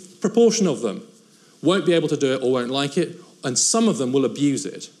 A proportion of them won't be able to do it or won't like it, and some of them will abuse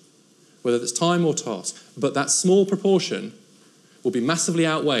it, whether it's time or task. But that small proportion will be massively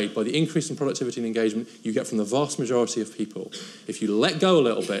outweighed by the increase in productivity and engagement you get from the vast majority of people. If you let go a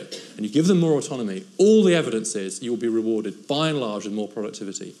little bit and you give them more autonomy, all the evidence is you will be rewarded by and large with more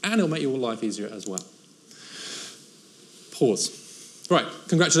productivity, and it'll make your life easier as well. Pause. Right,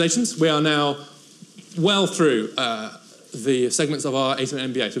 congratulations. We are now well through the segments of our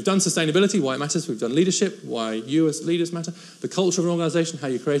 80-minute MBA. So we've done sustainability, why it matters. We've done leadership, why you as leaders matter. The culture of an organisation, how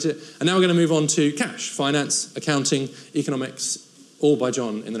you create it. And now we're going to move on to cash, finance, accounting, economics, all by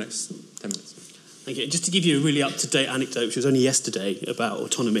John in the next 10 minutes. Thank you. Just to give you a really up-to-date anecdote, which was only yesterday, about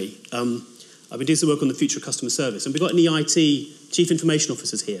autonomy. I've been doing some work on the future of customer service. And we've got any IT chief information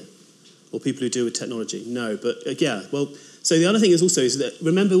officers here? Or people who deal with technology? No, but yeah, well, so the other thing is that,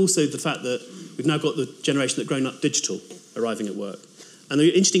 remember also the fact that we've now got the generation that grown up digital arriving at work. And the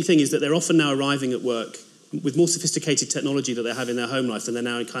interesting thing is that they're often now arriving at work with more sophisticated technology that they have in their home life than they're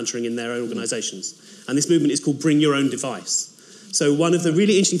now encountering in their own organisations. And this movement is called Bring Your Own Device. So one of the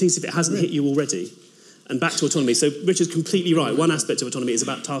really interesting things, if it hasn't hit you already, and back to autonomy, so Richard's completely right. One aspect of autonomy is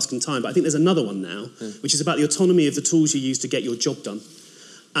about task and time, but I think there's another one now, which is about the autonomy of the tools you use to get your job done.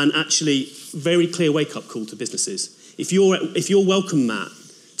 And actually, very clear wake-up call to businesses. If your welcome mat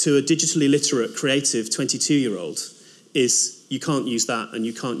to a digitally literate, creative 22-year-old is, you can't use that, and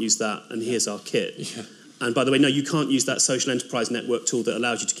you can't use that, and here's our kit. Yeah. And by the way, no, you can't use that social enterprise network tool that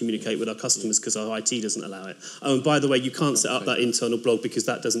allows you to communicate with our customers because our IT doesn't allow it. Oh, and by the way, you can't set up that internal blog because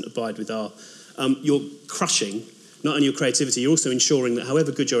that doesn't abide with our... you're crushing not only your creativity, you're also ensuring that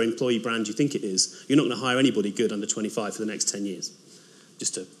however good your employee brand you think it is, you're not going to hire anybody good under 25 for the next 10 years.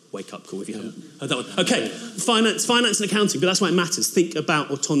 Just a wake-up call if you haven't heard that one. Okay, finance and accounting, but that's why it matters. Think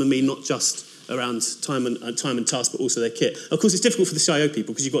about autonomy, not just around time and task, but also their kit. Of course, it's difficult for the CIO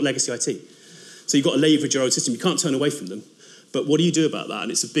people because you've got legacy IT. So you've got to leverage your own system. You can't turn away from them. But what do you do about that?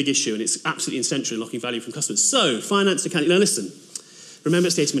 And it's a big issue, and it's absolutely essential in unlocking value from customers. So, finance and accounting. Now, listen. Remember,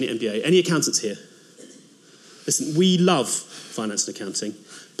 it's the 80-minute MBA. Any accountants here? Listen, we love finance and accounting.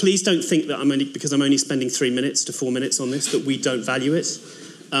 Please don't think that because I'm only spending 3 minutes to 4 minutes on this, that we don't value it.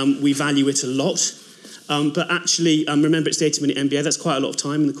 We value it a lot. But actually, remember, it's the 80-minute MBA. That's quite a lot of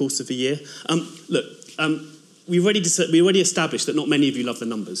time in the course of a year. We already established that not many of you love the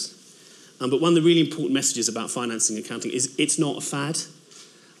numbers. But one of the really important messages about financing and accounting is it's not a fad.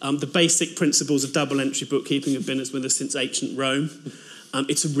 The basic principles of double entry bookkeeping have been with us since ancient Rome.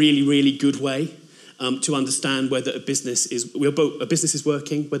 It's a really, really good way to understand whether a business is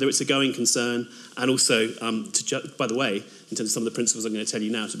working, whether it's a going concern, and also, by the way, in terms of some of the principles I'm going to tell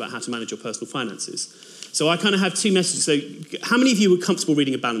you now, it's about how to manage your personal finances. So I kind of have two messages. So how many of you were comfortable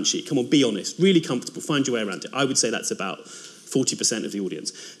reading a balance sheet? Come on, be honest. Really comfortable. Find your way around it. I would say that's about 40% of the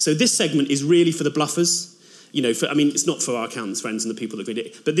audience. So this segment is really for the bluffers. It's not for our accountants friends and the people that read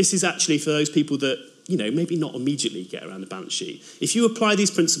it, but this is actually for those people that, maybe not immediately get around the balance sheet. If you apply these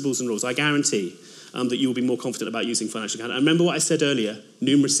principles and rules, I guarantee that you will be more confident about using financial accounting. And remember what I said earlier,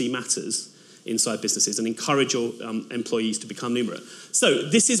 numeracy matters inside businesses, and encourage your employees to become numerate. So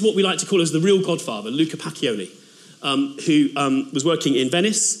this is what we like to call as the real godfather, Luca Pacioli, who was working in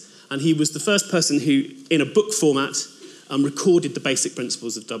Venice, and he was the first person who, in a book format, recorded the basic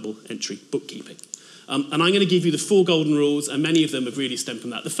principles of double entry bookkeeping. And I'm going to give you the 4 golden rules, and many of them have really stemmed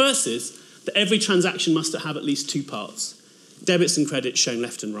from that. The first is that every transaction must have at least 2 parts, debits and credits shown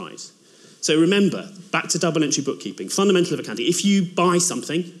left and right. So remember, back to double entry bookkeeping, fundamental of accounting. If you buy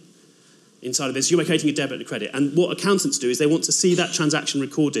something inside of this, you're creating a debit and a credit. And what accountants do is they want to see that transaction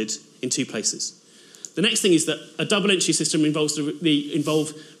recorded in 2 places. The next thing is that a double entry system involves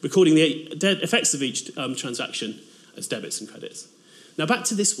recording the effects of each transaction as debits and credits. Now back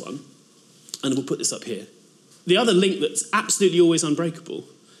to this one, and we'll put this up here. The other link that's absolutely always unbreakable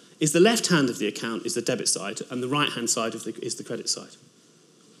is the left hand of the account is the debit side, and the right hand side is the credit side.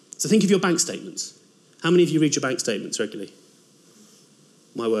 So think of your bank statements. How many of you read your bank statements regularly?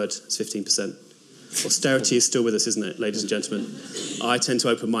 My word, it's 15%. Austerity is still with us, isn't it, ladies and gentlemen? I tend to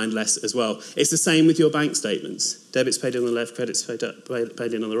open mine less as well. It's the same with your bank statements. Debits paid in on the left, credits paid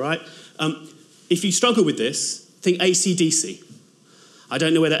in on the right. If you struggle with this, think AC/DC. I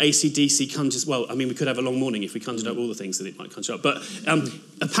don't know whether AC/DC conjures... Well, we could have a long morning if we conjured up all the things that it might conjure up. But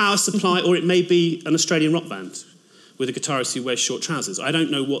a power supply, or it may be an Australian rock band with a guitarist who wears short trousers. I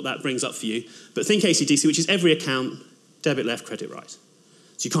don't know what that brings up for you, but think AC/DC, which is every account, debit left, credit right.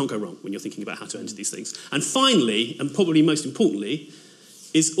 So you can't go wrong when you're thinking about how to enter these things. And finally, and probably most importantly,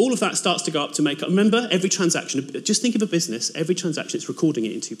 is all of that starts to go up to make up. Remember, every transaction, just think of a business, every transaction, it's recording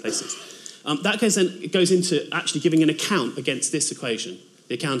it in two places. That goes into actually giving an account against this equation,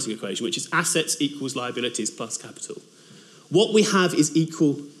 the accounting equation, which is assets equals liabilities plus capital. What we have is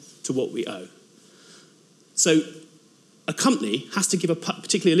equal to what we owe. So a company has to give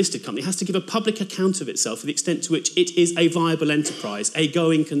particularly a listed company, has to give a public account of itself to the extent to which it is a viable enterprise, a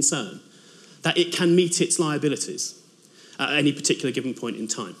going concern, that it can meet its liabilities at any particular given point in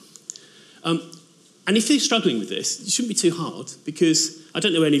time. And if you're struggling with this, it shouldn't be too hard, because I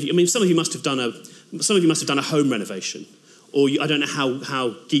don't know any of you. I mean, some of you must have done a home renovation, or I don't know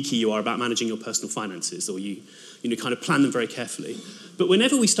how geeky you are about managing your personal finances, or you kind of plan them very carefully. But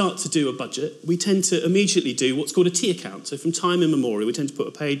whenever we start to do a budget, we tend to immediately do what's called a T account. So from time immemorial, we tend to put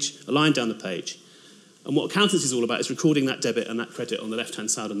a line down the page. And what accountancy is all about is recording that debit and that credit on the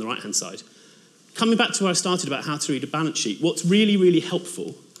left-hand side and the right-hand side. Coming back to where I started about how to read a balance sheet, what's really, really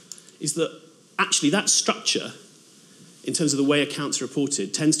helpful is that actually that structure, in terms of the way accounts are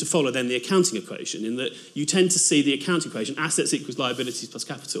reported, tends to follow then the accounting equation, in that you tend to see the accounting equation, assets equals liabilities plus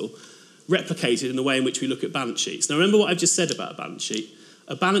capital, replicated in the way in which we look at balance sheets. Now remember what I've just said about a balance sheet.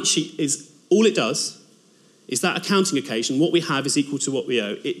 A balance sheet is, all it does is that accounting equation, what we have is equal to what we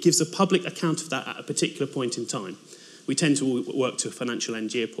owe. It gives a public account of that at a particular point in time. We tend to work to a financial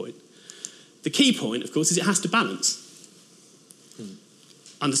end year point. The key point, of course, is it has to balance,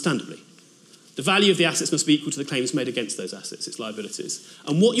 understandably. The value of the assets must be equal to the claims made against those assets, its liabilities.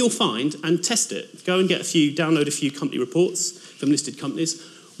 And what you'll find, and test it, go and download a few company reports from listed companies.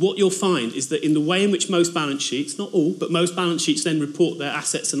 What you'll find is that in the way in which most balance sheets, not all, but most balance sheets then report their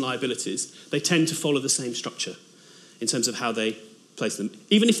assets and liabilities, they tend to follow the same structure in terms of how they place them.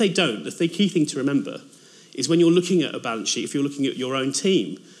 Even if they don't, the key thing to remember is when you're looking at a balance sheet, if you're looking at your own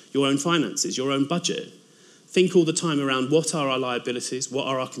team, your own finances, your own budget, think all the time around what are our liabilities, what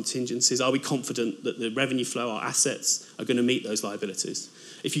are our contingencies, are we confident that the revenue flow, our assets, are going to meet those liabilities?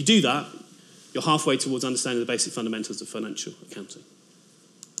 If you do that, you're halfway towards understanding the basic fundamentals of financial accounting.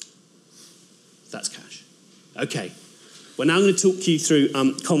 That's cash. Okay, we're now going to talk you through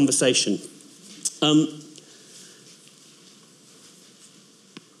conversation.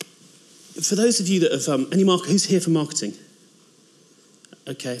 For those of you that have, who's here for marketing?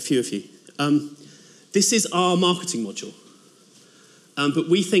 Okay, a few of you. This is our marketing module. But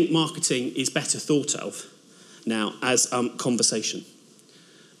we think marketing is better thought of now as conversation.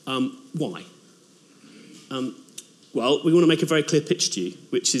 Why? Well, we want to make a very clear pitch to you,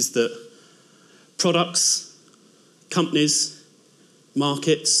 which is that products, companies,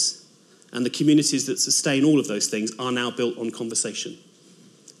 markets, and the communities that sustain all of those things are now built on conversation.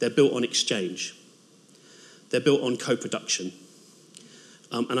 They're built on exchange. They're built on co-production.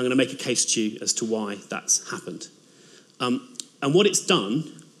 And I'm going to make a case to you as to why that's happened. And what it's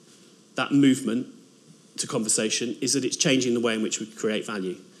done, that movement to conversation, is that it's changing the way in which we create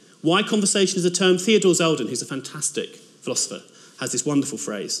value. Why conversation is a term? Theodore Zeldin, who's a fantastic philosopher, has this wonderful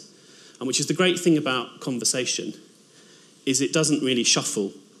phrase, and which is the great thing about conversation, is it doesn't really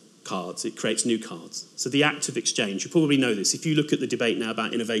shuffle cards, it creates new cards. So the act of exchange, you probably know this, if you look at the debate now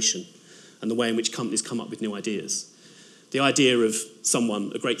about innovation and the way in which companies come up with new ideas, the idea of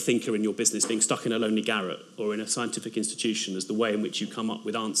someone, a great thinker in your business, being stuck in a lonely garret or in a scientific institution as the way in which you come up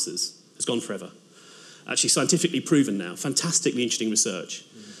with answers has gone forever. Actually scientifically proven now, fantastically interesting research,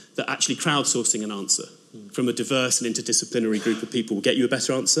 that actually crowdsourcing an answer from a diverse and interdisciplinary group of people will get you a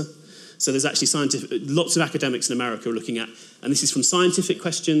better answer. So there's actually lots of academics in America are looking at, and this is from scientific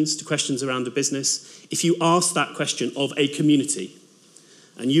questions to questions around the business. If you ask that question of a community,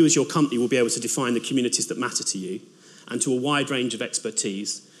 and you as your company will be able to define the communities that matter to you, and to a wide range of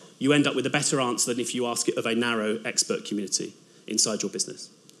expertise, you end up with a better answer than if you ask it of a narrow expert community inside your business.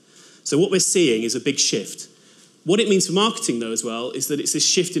 So what we're seeing is a big shift. What it means for marketing, though, as well, is that it's this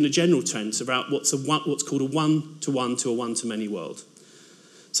shift in a general trend about what's called a one-to-one to a one-to-many world.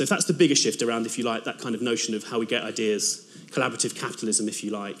 So if that's the bigger shift around, if you like, that kind of notion of how we get ideas, collaborative capitalism, if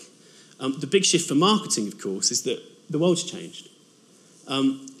you like. The big shift for marketing, of course, is that the world's changed.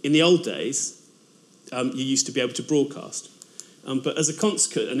 In the old days, you used to be able to broadcast. But as a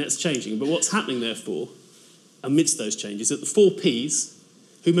consequence, and that's changing, but what's happening, therefore, amidst those changes, that the 4 Ps,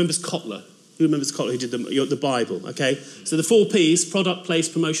 who remembers Kotler? Who remembers Kotler, who did the Bible, okay? So the 4 Ps, product, place,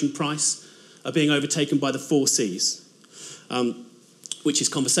 promotion, price, are being overtaken by the 4 Cs, which is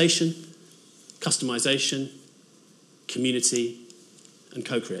conversation, customization, community, and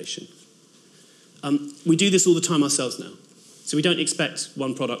co-creation. We do this all the time ourselves now. So we don't expect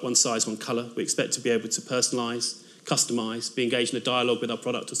one product, one size, one colour. We expect to be able to personalise, customise, be engaged in a dialogue with our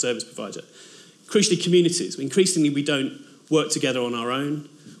product or service provider. Crucially, communities. Increasingly, we don't work together on our own.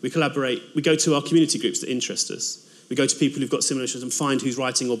 We collaborate. We go to our community groups that interest us. We go to people who've got similar interests and find who's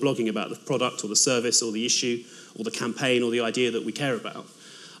writing or blogging about the product or the service or the issue or the campaign or the idea that we care about.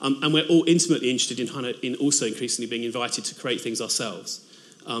 And we're all intimately interested in also increasingly being invited to create things ourselves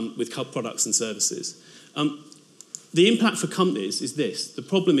with products and services. The impact for companies is this. The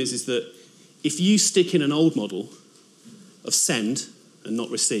problem is that if you stick in an old model of send and not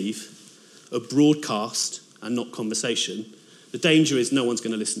receive, of broadcast and not conversation, the danger is no one's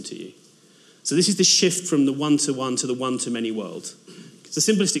going to listen to you. So this is the shift from the one-to-one to the one-to-many world. The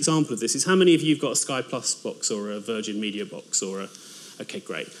simplest example of this is how many of you have got a Sky Plus box or a Virgin Media box or a... Okay,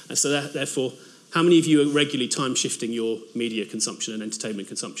 great. And so therefore, how many of you are regularly time-shifting your media consumption and entertainment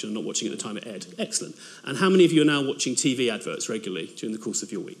consumption and not watching at the time it aired? Excellent. And how many of you are now watching TV adverts regularly during the course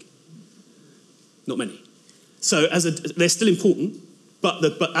of your week? Not many. So they're still important, but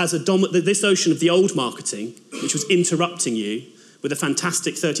this ocean of the old marketing, which was interrupting you with a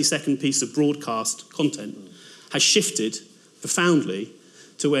fantastic 30-second piece of broadcast content, has shifted profoundly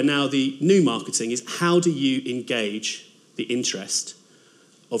to where now the new marketing is how do you engage the interest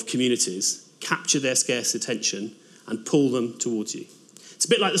of communities, capture their scarce attention, and pull them towards you. It's a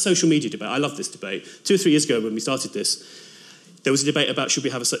bit like the social media debate. I love this debate. 2 or 3 years ago when we started this, there was a debate about should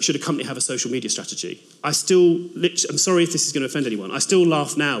a company have a social media strategy. I'm sorry if this is going to offend anyone. I still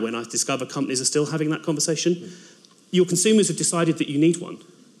laugh now when I discover companies are still having that conversation. Your consumers have decided that you need one.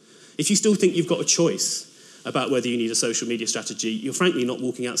 If you still think you've got a choice about whether you need a social media strategy, you're frankly not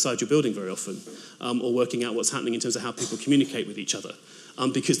walking outside your building very often or working out what's happening in terms of how people communicate with each other,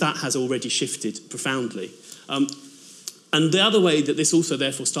 because that has already shifted profoundly. And the other way that this also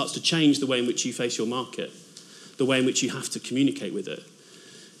therefore starts to change the way in which you face your market, the way in which you have to communicate with it,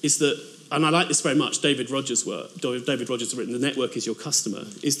 is that, and I like this very much, David Rogers' work, David Rogers has written, The Network is Your Customer,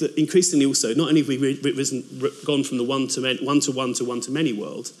 is that increasingly also, not only have we gone from the one-to-one to one-to-many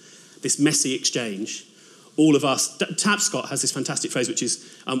world, this messy exchange, all of us, Scott has this fantastic phrase which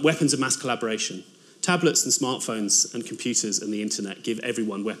is weapons of mass collaboration. Tablets and smartphones and computers and the internet give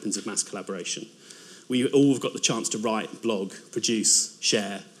everyone weapons of mass collaboration. We all have got the chance to write, blog, produce,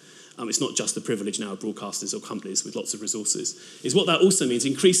 share. It's not just the privilege now of broadcasters or companies with lots of resources. Is what that also means,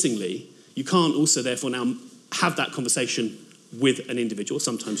 increasingly, you can't also therefore now have that conversation with an individual.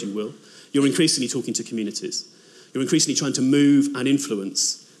 Sometimes you will. You're increasingly talking to communities. You're increasingly trying to move and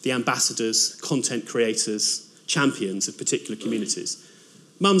influence the ambassadors, content creators, champions of particular communities.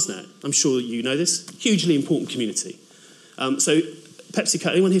 Mumsnet, I'm sure you know this, hugely important community. So PepsiCo,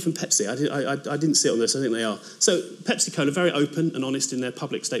 anyone here from Pepsi? I didn't see it on this, I think they are. So PepsiCo are very open and honest in their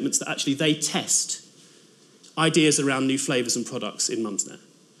public statements that actually they test ideas around new flavours and products in Mumsnet.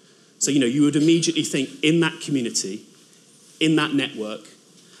 So, you would immediately think in that community, in that network,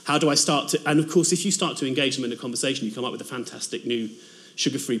 how do I start to... And of course, if you start to engage them in a conversation, you come up with a fantastic new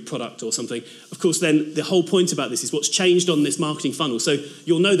sugar-free product or something. Of course, then the whole point about this is what's changed on this marketing funnel. So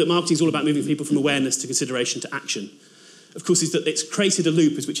you'll know that marketing is all about moving people from awareness to consideration to action. Of course, is that it's created a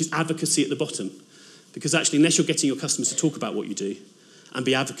loop which is advocacy at the bottom. Because actually, unless you're getting your customers to talk about what you do and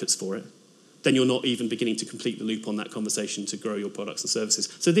be advocates for it, then you're not even beginning to complete the loop on that conversation to grow your products and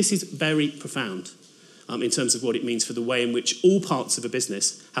services. So this is very profound in terms of what it means for the way in which all parts of a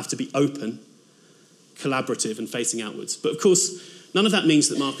business have to be open, collaborative, and facing outwards. But of course, none of that means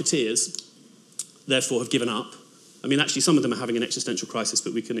that marketeers, therefore, have given up. I mean, actually, some of them are having an existential crisis,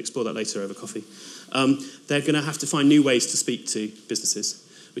 but we can explore that later over coffee. They're going to have to find new ways to speak to businesses,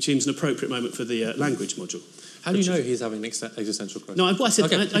 which seems an appropriate moment for the language module. How do you know he's having an existential crisis? No, I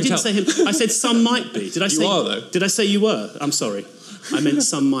didn't say him. I said some might be. Did I say you are, though? Did I say you were? I'm sorry. I meant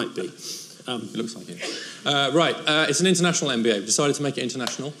some might be. It looks like it. Right, it's an international MBA. We've decided to make it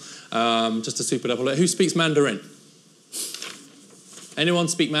international, just to super double it. Who speaks Mandarin? Anyone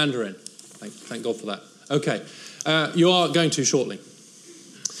speak Mandarin? Thank God for that. Okay, you are going to shortly.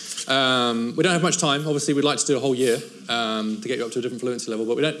 We don't have much time. Obviously, we'd like to do a whole year to get you up to a different fluency level,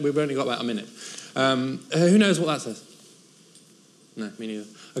 but we've only got about a minute. Who knows what that says? No, me neither.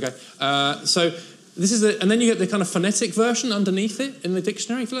 Okay, so this is and then you get the kind of phonetic version underneath it in the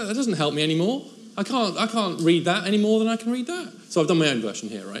dictionary. I feel like that doesn't help me anymore. I can't read that any more than I can read that. So I've done my own version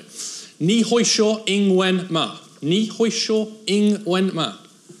here, right? Ni hoi sho ing wen ma. Ni hoi sho ing wen ma.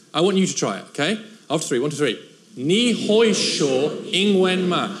 I want you to try it, okay? After 3, 1, 2, 3. Ni hoi sho ing wen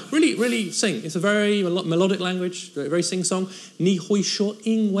ma. Really, really sing. It's a very melodic language, very sing-song. Ni hoi sho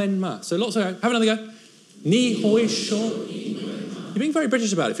ing wen ma. So lots of go. Have another go. Ni hoi sho ing wen ma. You're being very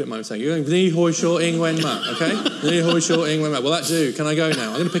British about it, if you don't mind me saying. You're going, ni hoi shor ing wen ma, okay? Ni hoi shor ing wen ma. Will that do? Can I go now?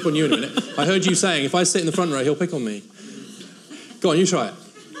 I'm going to pick on you in a minute. I heard you saying, if I sit in the front row, he'll pick on me. Go on, you try it.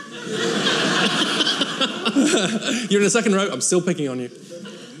 You're in the second row, I'm still picking on you.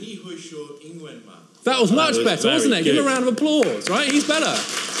 Ni hoi shor ing wen ma. That was much better, wasn't it? Give him a round of applause, right? He's better.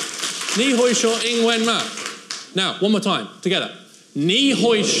 Ni hoi shor ing wen ma. Now, one more time, together. Ni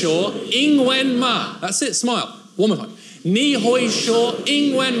hoi shor ing wen ma. That's it, smile. One more time. Ni hoi shor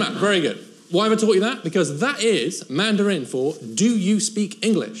ing wen ma. Very good. Why have I taught you that? Because that is Mandarin for, do you speak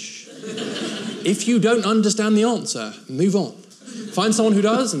English? If you don't understand the answer, move on. Find someone who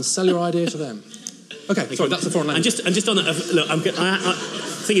does and sell your idea to them. Okay, sorry, that's the foreign language. And just on that, look,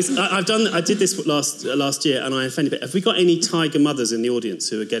 thing is, I did this last year, and I offended a bit. Have we got any tiger mothers in the audience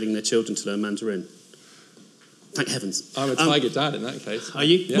who are getting their children to learn Mandarin? Thank heavens. I'm a tiger dad in that case. Are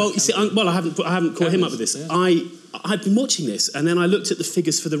you? Yeah, well, you see, I haven't caught him up with this. Yeah. I've been watching this, and then I looked at the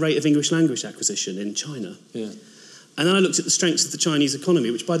figures for the rate of English language acquisition in China. Yeah. And then I looked at the strengths of the Chinese economy,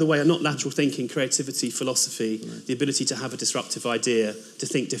 which, by the way, are not lateral thinking, creativity, philosophy, the ability to have a disruptive idea, to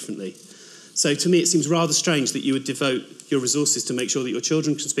think differently. So to me, it seems rather strange that you would devote your resources to make sure that your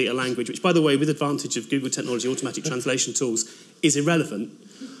children can speak a language, which, by the way, with advantage of Google technology, automatic translation tools, is irrelevant,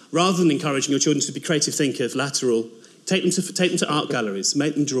 rather than encouraging your children to be creative thinkers, lateral. Take them to art galleries,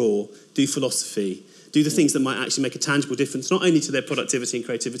 make them draw, do philosophy, do the things that might actually make a tangible difference, not only to their productivity and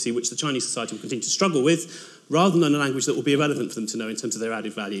creativity, which the Chinese society will continue to struggle with, rather than a language that will be irrelevant for them to know in terms of their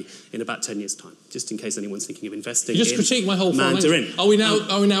added value in about 10 years' time, just in case anyone's thinking of investing You just critique my whole foreign Mandarin. language.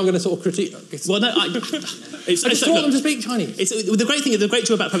 Are we now going to sort of critique? Well, no, I just taught them to speak Chinese. The great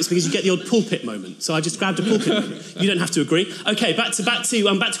joy about public speaking is you get the odd pulpit moment. So I just grabbed a pulpit moment. You don't have to agree. Okay, back to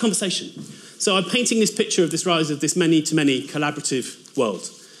conversation. So I'm painting this picture of this rise of this many-to-many collaborative world.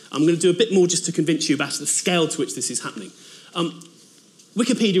 I'm going to do a bit more just to convince you about the scale to which this is happening.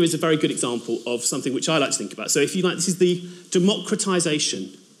 Wikipedia is a very good example of something which I like to think about. So if you like, this is the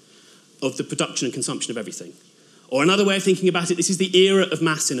democratization of the production and consumption of everything. Or another way of thinking about it, this is the era of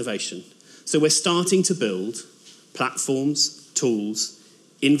mass innovation. So we're starting to build platforms, tools,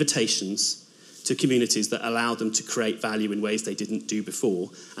 invitations to communities that allow them to create value in ways they didn't do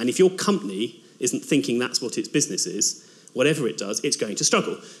before. And if your company isn't thinking that's what its business is, whatever it does, it's going to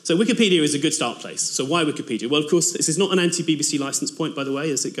struggle. So Wikipedia is a good start place. So why Wikipedia? Well, of course, this is not an anti-BBC licence point, by the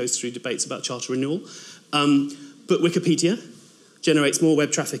way, as it goes through debates about charter renewal. But Wikipedia generates more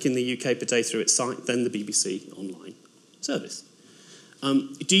web traffic in the UK per day through its site than the BBC online service.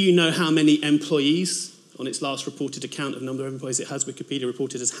 Do you know how many employees, on its last reported account of number of employees it has, Wikipedia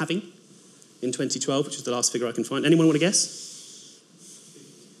reported as having in 2012, which is the last figure I can find? Anyone want to guess?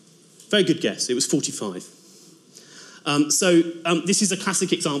 Very good guess. It was 45. This is a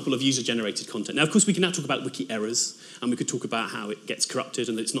classic example of user-generated content. Now, of course, we can now talk about wiki errors, and we could talk about how it gets corrupted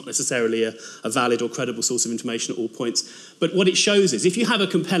and that it's not necessarily a valid or credible source of information at all points. But what it shows is, if you have a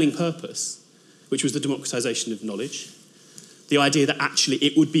compelling purpose, which was the democratization of knowledge, the idea that actually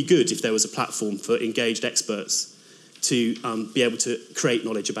it would be good if there was a platform for engaged experts to be able to create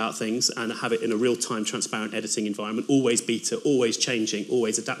knowledge about things and have it in a real-time, transparent editing environment, always beta, always changing,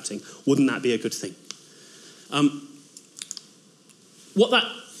 always adapting, wouldn't that be a good thing? What that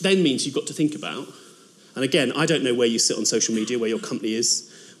then means you've got to think about, and again, I don't know where you sit on social media, where your company is,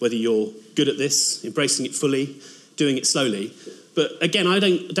 whether you're good at this, embracing it fully, doing it slowly, but again, I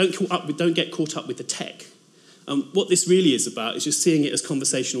don't get caught up with the tech. What this really is about is just seeing it as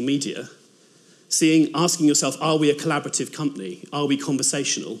conversational media, asking yourself, are we a collaborative company? Are we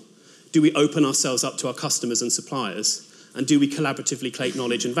conversational? Do we open ourselves up to our customers and suppliers? And do we collaboratively create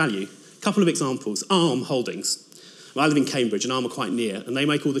knowledge and value? A couple of examples. Arm Holdings. Well, I live in Cambridge, and Arm are quite near, and they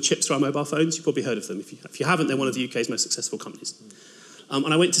make all the chips for our mobile phones. You've probably heard of them. If you haven't, they're one of the UK's most successful companies.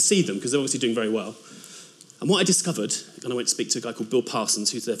 And I went to see them, because they're obviously doing very well. And what I discovered, and I went to speak to a guy called Bill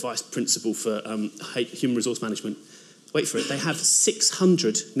Parsons, who's their vice principal for human resource management. Wait for it. They have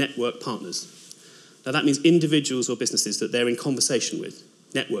 600 network partners. Now, that means individuals or businesses that they're in conversation with,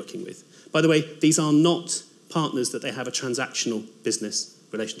 networking with. By the way, these are not partners that they have a transactional business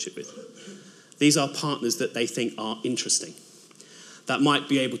relationship with. These are partners that they think are interesting, that might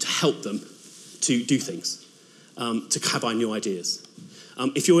be able to help them to do things, to have new ideas.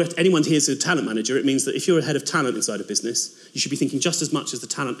 If anyone here is a talent manager, it means that if you're a head of talent inside a business, you should be thinking just as much as the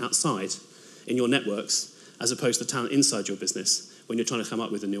talent outside in your networks, as opposed to the talent inside your business when you're trying to come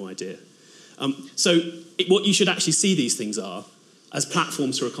up with a new idea. What you should actually see these things are as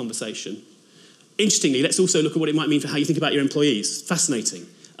platforms for a conversation. Interestingly, let's also look at what it might mean for how you think about your employees. Fascinating.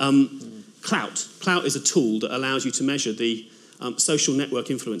 Clout. Clout is a tool that allows you to measure the social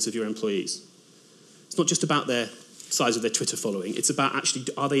network influence of your employees. It's not just about their size of their Twitter following. It's about actually,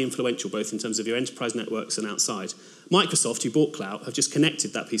 are they influential, both in terms of your enterprise networks and outside? Microsoft, who bought Clout, have just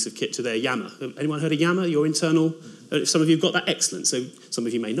connected that piece of kit to their Yammer. Anyone heard of Yammer, your internal? Some of you have got that, excellent. So some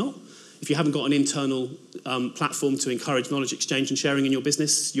of you may not. If you haven't got an internal platform to encourage knowledge exchange and sharing in your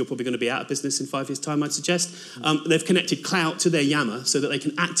business, you're probably going to be out of business in 5 years' time, I'd suggest. They've connected Clout to their Yammer so that they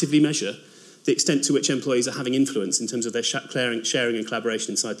can actively measure the extent to which employees are having influence in terms of their sharing and collaboration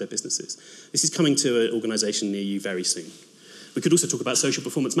inside their businesses. This is coming to an organisation near you very soon. We could also talk about social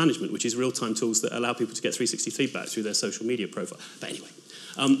performance management, which is real-time tools that allow people to get 360 feedback through their social media profile. But anyway,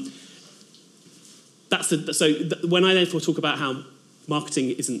 when I therefore talk about how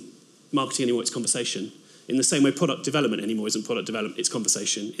marketing isn't marketing anymore, it's conversation. In the same way product development anymore isn't product development, it's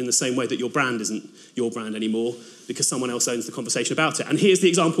conversation. In the same way that your brand isn't your brand anymore because someone else owns the conversation about it. And here's the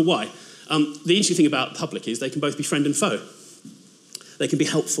example why. The interesting thing about public is they can both be friend and foe. They can be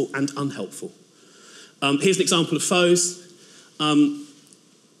helpful and unhelpful. Here's an example of foes.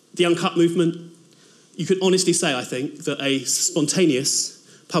 The Uncut movement. You could honestly say, I think, that a spontaneous,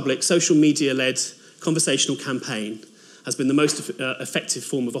 public, social media-led conversational campaign has been the most effective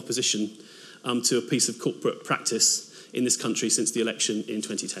form of opposition to a piece of corporate practice in this country since the election in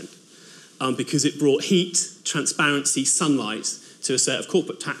 2010. Because it brought heat, transparency, sunlight to a set of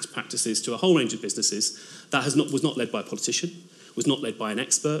corporate tax practices to a whole range of businesses that was not led by a politician, was not led by an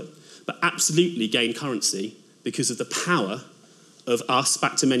expert, but absolutely gained currency because of the power of us,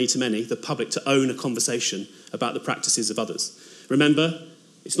 back to many, the public, to own a conversation about the practices of others. Remember,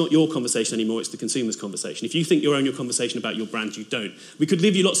 it's not your conversation anymore, it's the consumer's conversation. If you think you own your conversation about your brand, you don't. We could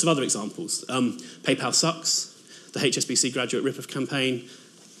give you lots of other examples. PayPal sucks, the HSBC graduate rip-off campaign.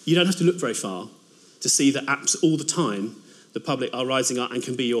 You don't have to look very far to see that apps all the time, the public are rising up and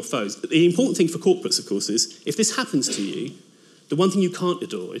can be your foes. But the important thing for corporates, of course, is if this happens to you, the one thing you can't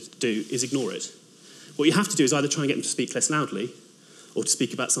do is ignore it. What you have to do is either try and get them to speak less loudly or to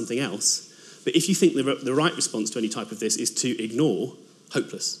speak about something else. But if you think the right response to any type of this is to ignore,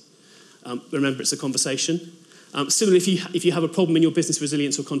 hopeless. Remember, it's a conversation. Similarly, if you have a problem in your business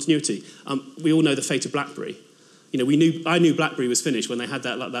resilience or continuity, we all know the fate of BlackBerry. You know, I knew BlackBerry was finished when they had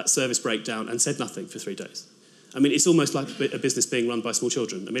that service breakdown and said nothing for 3 days. I mean, it's almost like a business being run by small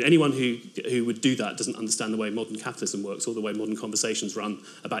children. I mean, anyone who would do that doesn't understand the way modern capitalism works or the way modern conversations run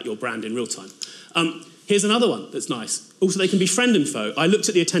about your brand in real time. Here's another one that's nice. Also, they can be friend and foe. I looked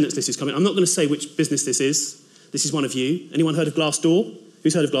at the attendance list who's coming. I'm not going to say which business this is. This is one of you. Anyone heard of Glassdoor?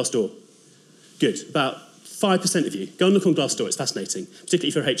 Who's heard of Glassdoor? Good. About 5% of you. Go and look on Glassdoor. It's fascinating, particularly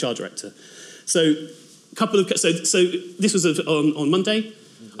if you're an HR director. So this was on Monday.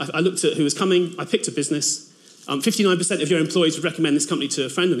 I looked at who was coming. I picked a business. 59% of your employees would recommend this company to a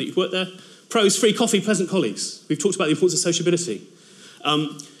friend and that you've worked there. Pros, free coffee, pleasant colleagues. We've talked about the importance of sociability.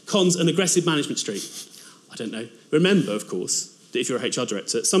 Cons, an aggressive management streak. I don't know. Remember, of course, that if you're a HR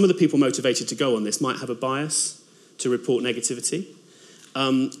director, some of the people motivated to go on this might have a bias to report negativity.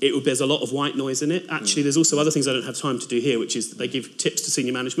 There's a lot of white noise in it. Actually, there's also other things I don't have time to do here, which is that they give tips to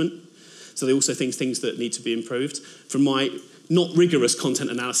senior management. So they also think things that need to be improved. From my not rigorous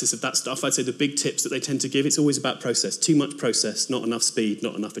content analysis of that stuff, I'd say the big tips that they tend to give, it's always about process. Too much process, not enough speed,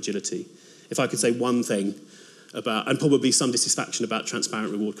 not enough agility. If I could say one thing about, and probably some dissatisfaction about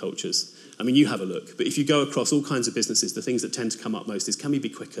transparent reward cultures. I mean, you have a look. But if you go across all kinds of businesses, the things that tend to come up most is, can we be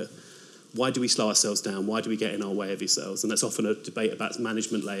quicker? Why do we slow ourselves down? Why do we get in our way of ourselves? And that's often a debate about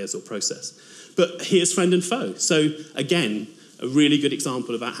management layers or process. But here's friend and foe. So again, a really good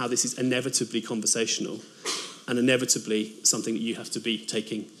example about how this is inevitably conversational and inevitably something that you have to be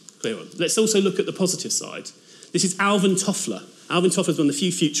taking clear on. Let's also look at the positive side. This is Alvin Toffler. Alvin Toffler is one of the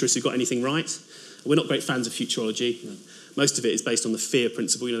few futurists who got anything right. We're not great fans of futurology. No. Most of it is based on the fear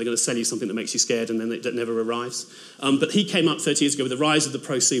principle. You know, they're going to sell you something that makes you scared and then it never arrives. But he came up 30 years ago with the rise of the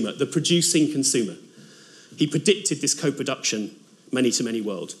prosumer, the producing consumer. He predicted this co-production many-to-many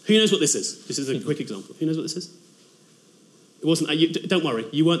world. Who knows what this is? This is a quick example. Who knows what this is? It wasn't. Don't worry,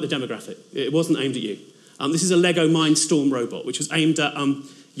 you weren't the demographic. It wasn't aimed at you. This is a Lego Mindstorm robot, which was aimed at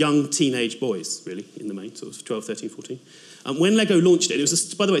young teenage boys, really, in the main, sort of 12, 13, 14. When Lego launched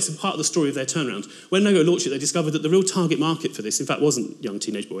it, by the way, it's a part of the story of their turnaround. When Lego launched it, they discovered that the real target market for this, in fact, wasn't young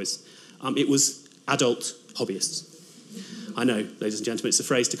teenage boys. It was adult hobbyists. I know, ladies and gentlemen, it's a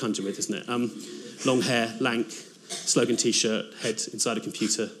phrase to conjure with, isn't it? Long hair, lank, slogan T-shirt, head inside a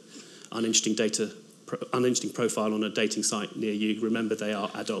computer, uninteresting profile on a dating site near you. Remember, they are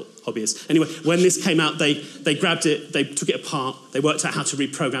adult hobbyists. Anyway, when this came out, they grabbed it, they took it apart, they worked out how to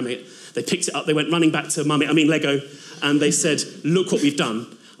reprogram it, they picked it up, they went running back to Lego, and they said, look what we've done.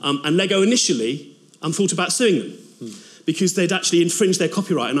 And Lego initially thought about suing them because they'd actually infringed their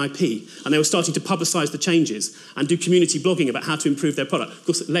copyright and IP, and they were starting to publicise the changes and do community blogging about how to improve their product. Of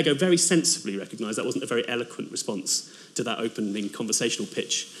course, Lego very sensibly recognised that wasn't a very eloquent response to that opening conversational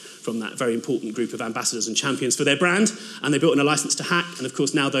pitch from that very important group of ambassadors and champions for their brand, and they built in a licence to hack, and of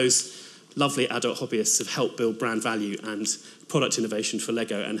course now those lovely adult hobbyists have helped build brand value and product innovation for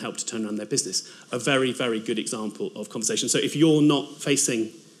Lego and helped to turn around their business. A very, very good example of conversation. So if you're not facing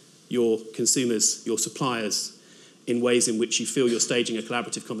your consumers, your suppliers, in ways in which you feel you're staging a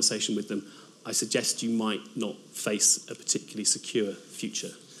collaborative conversation with them, I suggest you might not face a particularly secure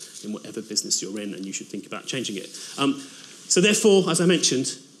future in whatever business you're in, and you should think about changing it. So therefore, as I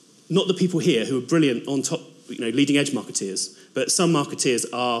mentioned, not the people here who are brilliant on top, leading edge marketeers, but some marketeers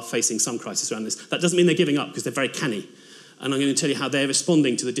are facing some crisis around this. That doesn't mean they're giving up, because they're very canny. And I'm going to tell you how they're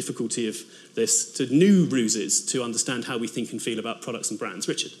responding to the difficulty of this, to new ruses to understand how we think and feel about products and brands.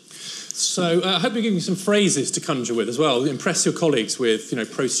 Richard? So I hope you're giving you some phrases to conjure with as well. Impress your colleagues with,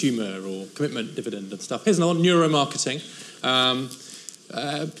 prosumer or commitment dividend and stuff. Here's another one, neuromarketing.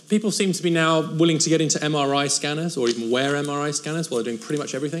 People seem to be now willing to get into MRI scanners or even wear MRI scanners while they're doing pretty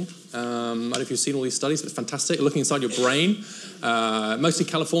much everything. I don't know if you've seen all these studies, but it's fantastic. Looking inside your brain, mostly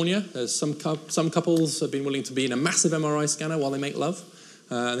California. There's some couples have been willing to be in a massive MRI scanner while they make love.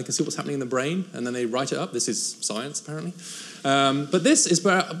 And they can see what's happening in the brain, and then they write it up. This is science, apparently. But this is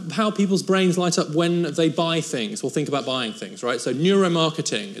about how people's brains light up when they buy things or think about buying things, right? So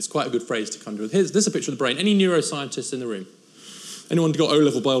neuromarketing is quite a good phrase to conjure with. This is a picture of the brain. Any neuroscientists in the room? Anyone got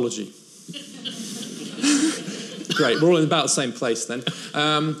O-level biology? Great, we're all in about the same place then.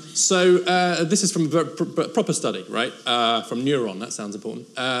 This is from a proper study, right? From Neuron, that sounds important.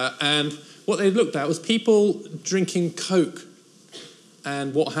 And what they looked at was people drinking Coke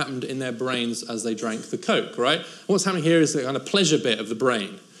and what happened in their brains as they drank the Coke, right? What's happening here is the kind of pleasure bit of the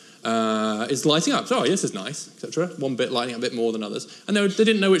brain is lighting up. So, oh, this is nice, etc. One bit lighting up a bit more than others. And they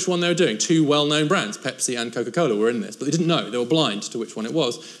didn't know which one they were doing. Two well-known brands, Pepsi and Coca-Cola, were in this, but they didn't know. They were blind to which one it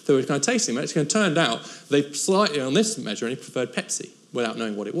was. They were kind of tasting it. It turned out they slightly, on this measure, only preferred Pepsi without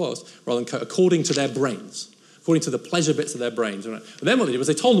knowing what it was, rather than Coke, according to their brains, according to the pleasure bits of their brains. Right? And then what they did was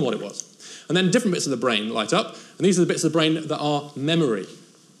they told them what it was. And then different bits of the brain light up, and these are the bits of the brain that are memory,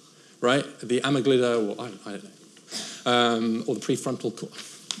 right? The amygdala, or I don't know, or the prefrontal,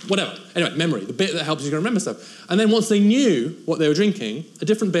 whatever. Anyway, memory, the bit that helps you remember stuff. And then once they knew what they were drinking, a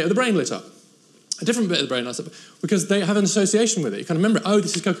different bit of the brain lit up. A different bit of the brain lights up, because they have an association with it. You kind of remember, oh,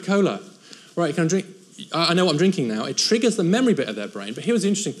 this is Coca-Cola. Right, you can drink, I know what I'm drinking now. It triggers the memory bit of their brain, but here was the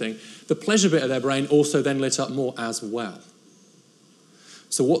interesting thing. The pleasure bit of their brain also then lit up more as well.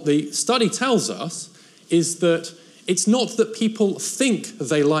 So what the study tells us is that it's not that people think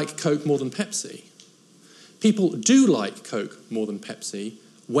they like Coke more than Pepsi. People do like Coke more than Pepsi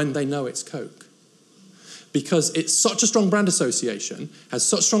when they know it's Coke. Because it's such a strong brand association, has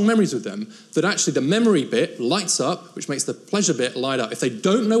such strong memories with them, that actually the memory bit lights up, which makes the pleasure bit light up. If they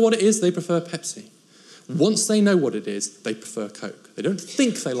don't know what it is, they prefer Pepsi. Once they know what it is, they prefer Coke. They don't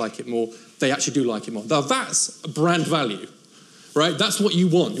think they like it more, they actually do like it more. Now that's brand value. Right? That's what you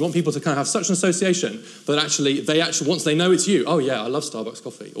want. You want people to kind of have such an association that actually, once they know it's you, oh yeah, I love Starbucks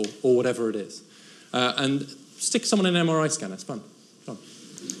coffee, or whatever it is. And stick someone in an MRI scanner, it's fun.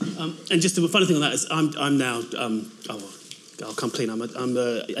 And just the funny thing on that is I'm now, I'll come clean, I'm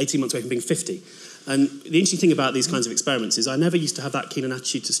 18 months away from being 50. And the interesting thing about these kinds of experiments is I never used to have that keen an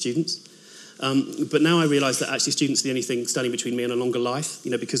attitude to students. But now I realise that actually students are the only thing standing between me and a longer life,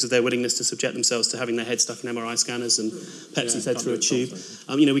 because of their willingness to subject themselves to having their head stuck in MRI scanners and Pepsi fed through a tube.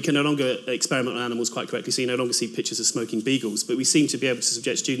 We can no longer experiment on animals quite correctly, so you no longer see pictures of smoking beagles, but we seem to be able to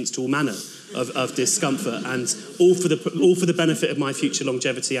subject students to all manner of discomfort, and all for the benefit of my future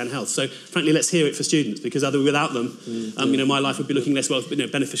longevity and health. So frankly, let's hear it for students, because without them, my life would be looking less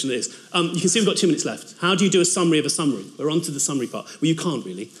beneficial than it is. You can see we've got 2 minutes left. How do you do a summary of a summary? We're on to the summary part. Well, you can't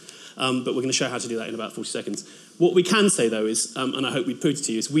really. But we're going to show how to do that in about 40 seconds. What we can say, though, is, and I hope we proved it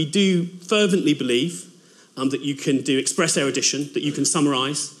to you, is we do fervently believe that you can do express erudition, that you can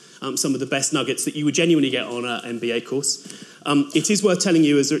summarise some of the best nuggets that you would genuinely get on an MBA course. It is worth telling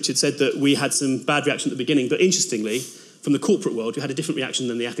you, as Richard said, that we had some bad reaction at the beginning, but interestingly, from the corporate world, we had a different reaction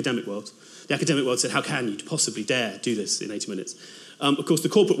than the academic world. The academic world said, how can you possibly dare do this in 80 minutes? Of course, the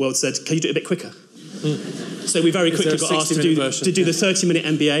corporate world said, can you do it a bit quicker? So we very quickly got asked to do the 30-minute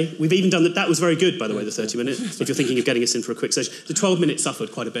MBA. We've even done that. That was very good, by the way, the 30-minute, if you're thinking of getting us in for a quick session. The 12-minute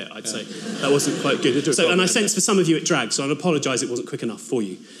suffered quite a bit, I'd say. That wasn't quite good. So, and I sense for some of you it dragged, so I apologise it wasn't quick enough for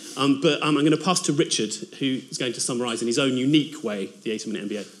you. But I'm going to pass to Richard, who is going to summarise in his own unique way the 80-minute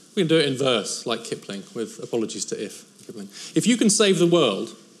MBA. We can do it in verse, like Kipling, with apologies to Kipling. If you can save the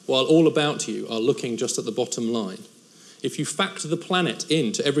world while all about you are looking just at the bottom line, if you factor the planet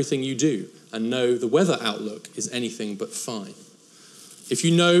into everything you do and know the weather outlook is anything but fine, if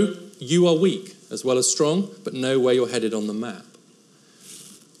you know you are weak as well as strong, but know where you're headed on the map,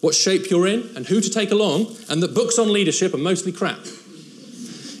 what shape you're in and who to take along, and that books on leadership are mostly crap,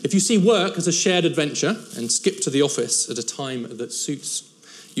 if you see work as a shared adventure and skip to the office at a time that suits,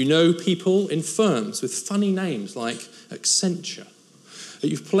 you know people in firms with funny names like Accenture, that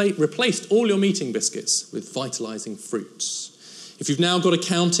you've replaced all your meeting biscuits with vitalising fruits. If you've now got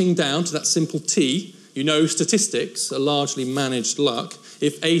accounting down to that simple T, you know statistics are largely managed luck.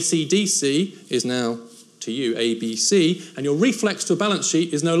 If ACDC is now, to you, ABC, and your reflex to a balance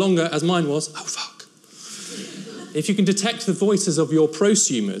sheet is no longer, as mine was, oh fuck. If you can detect the voices of your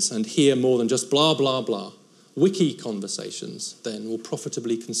prosumers and hear more than just blah, blah, blah, wiki conversations then will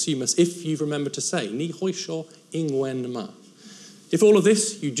profitably consume us if you've remembered to say, ni hoi sho ingwen ma. If all of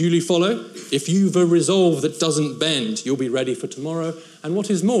this you duly follow, if you've a resolve that doesn't bend, you'll be ready for tomorrow. And what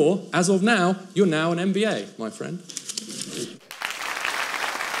is more, as of now, you're now an MBA, my friend.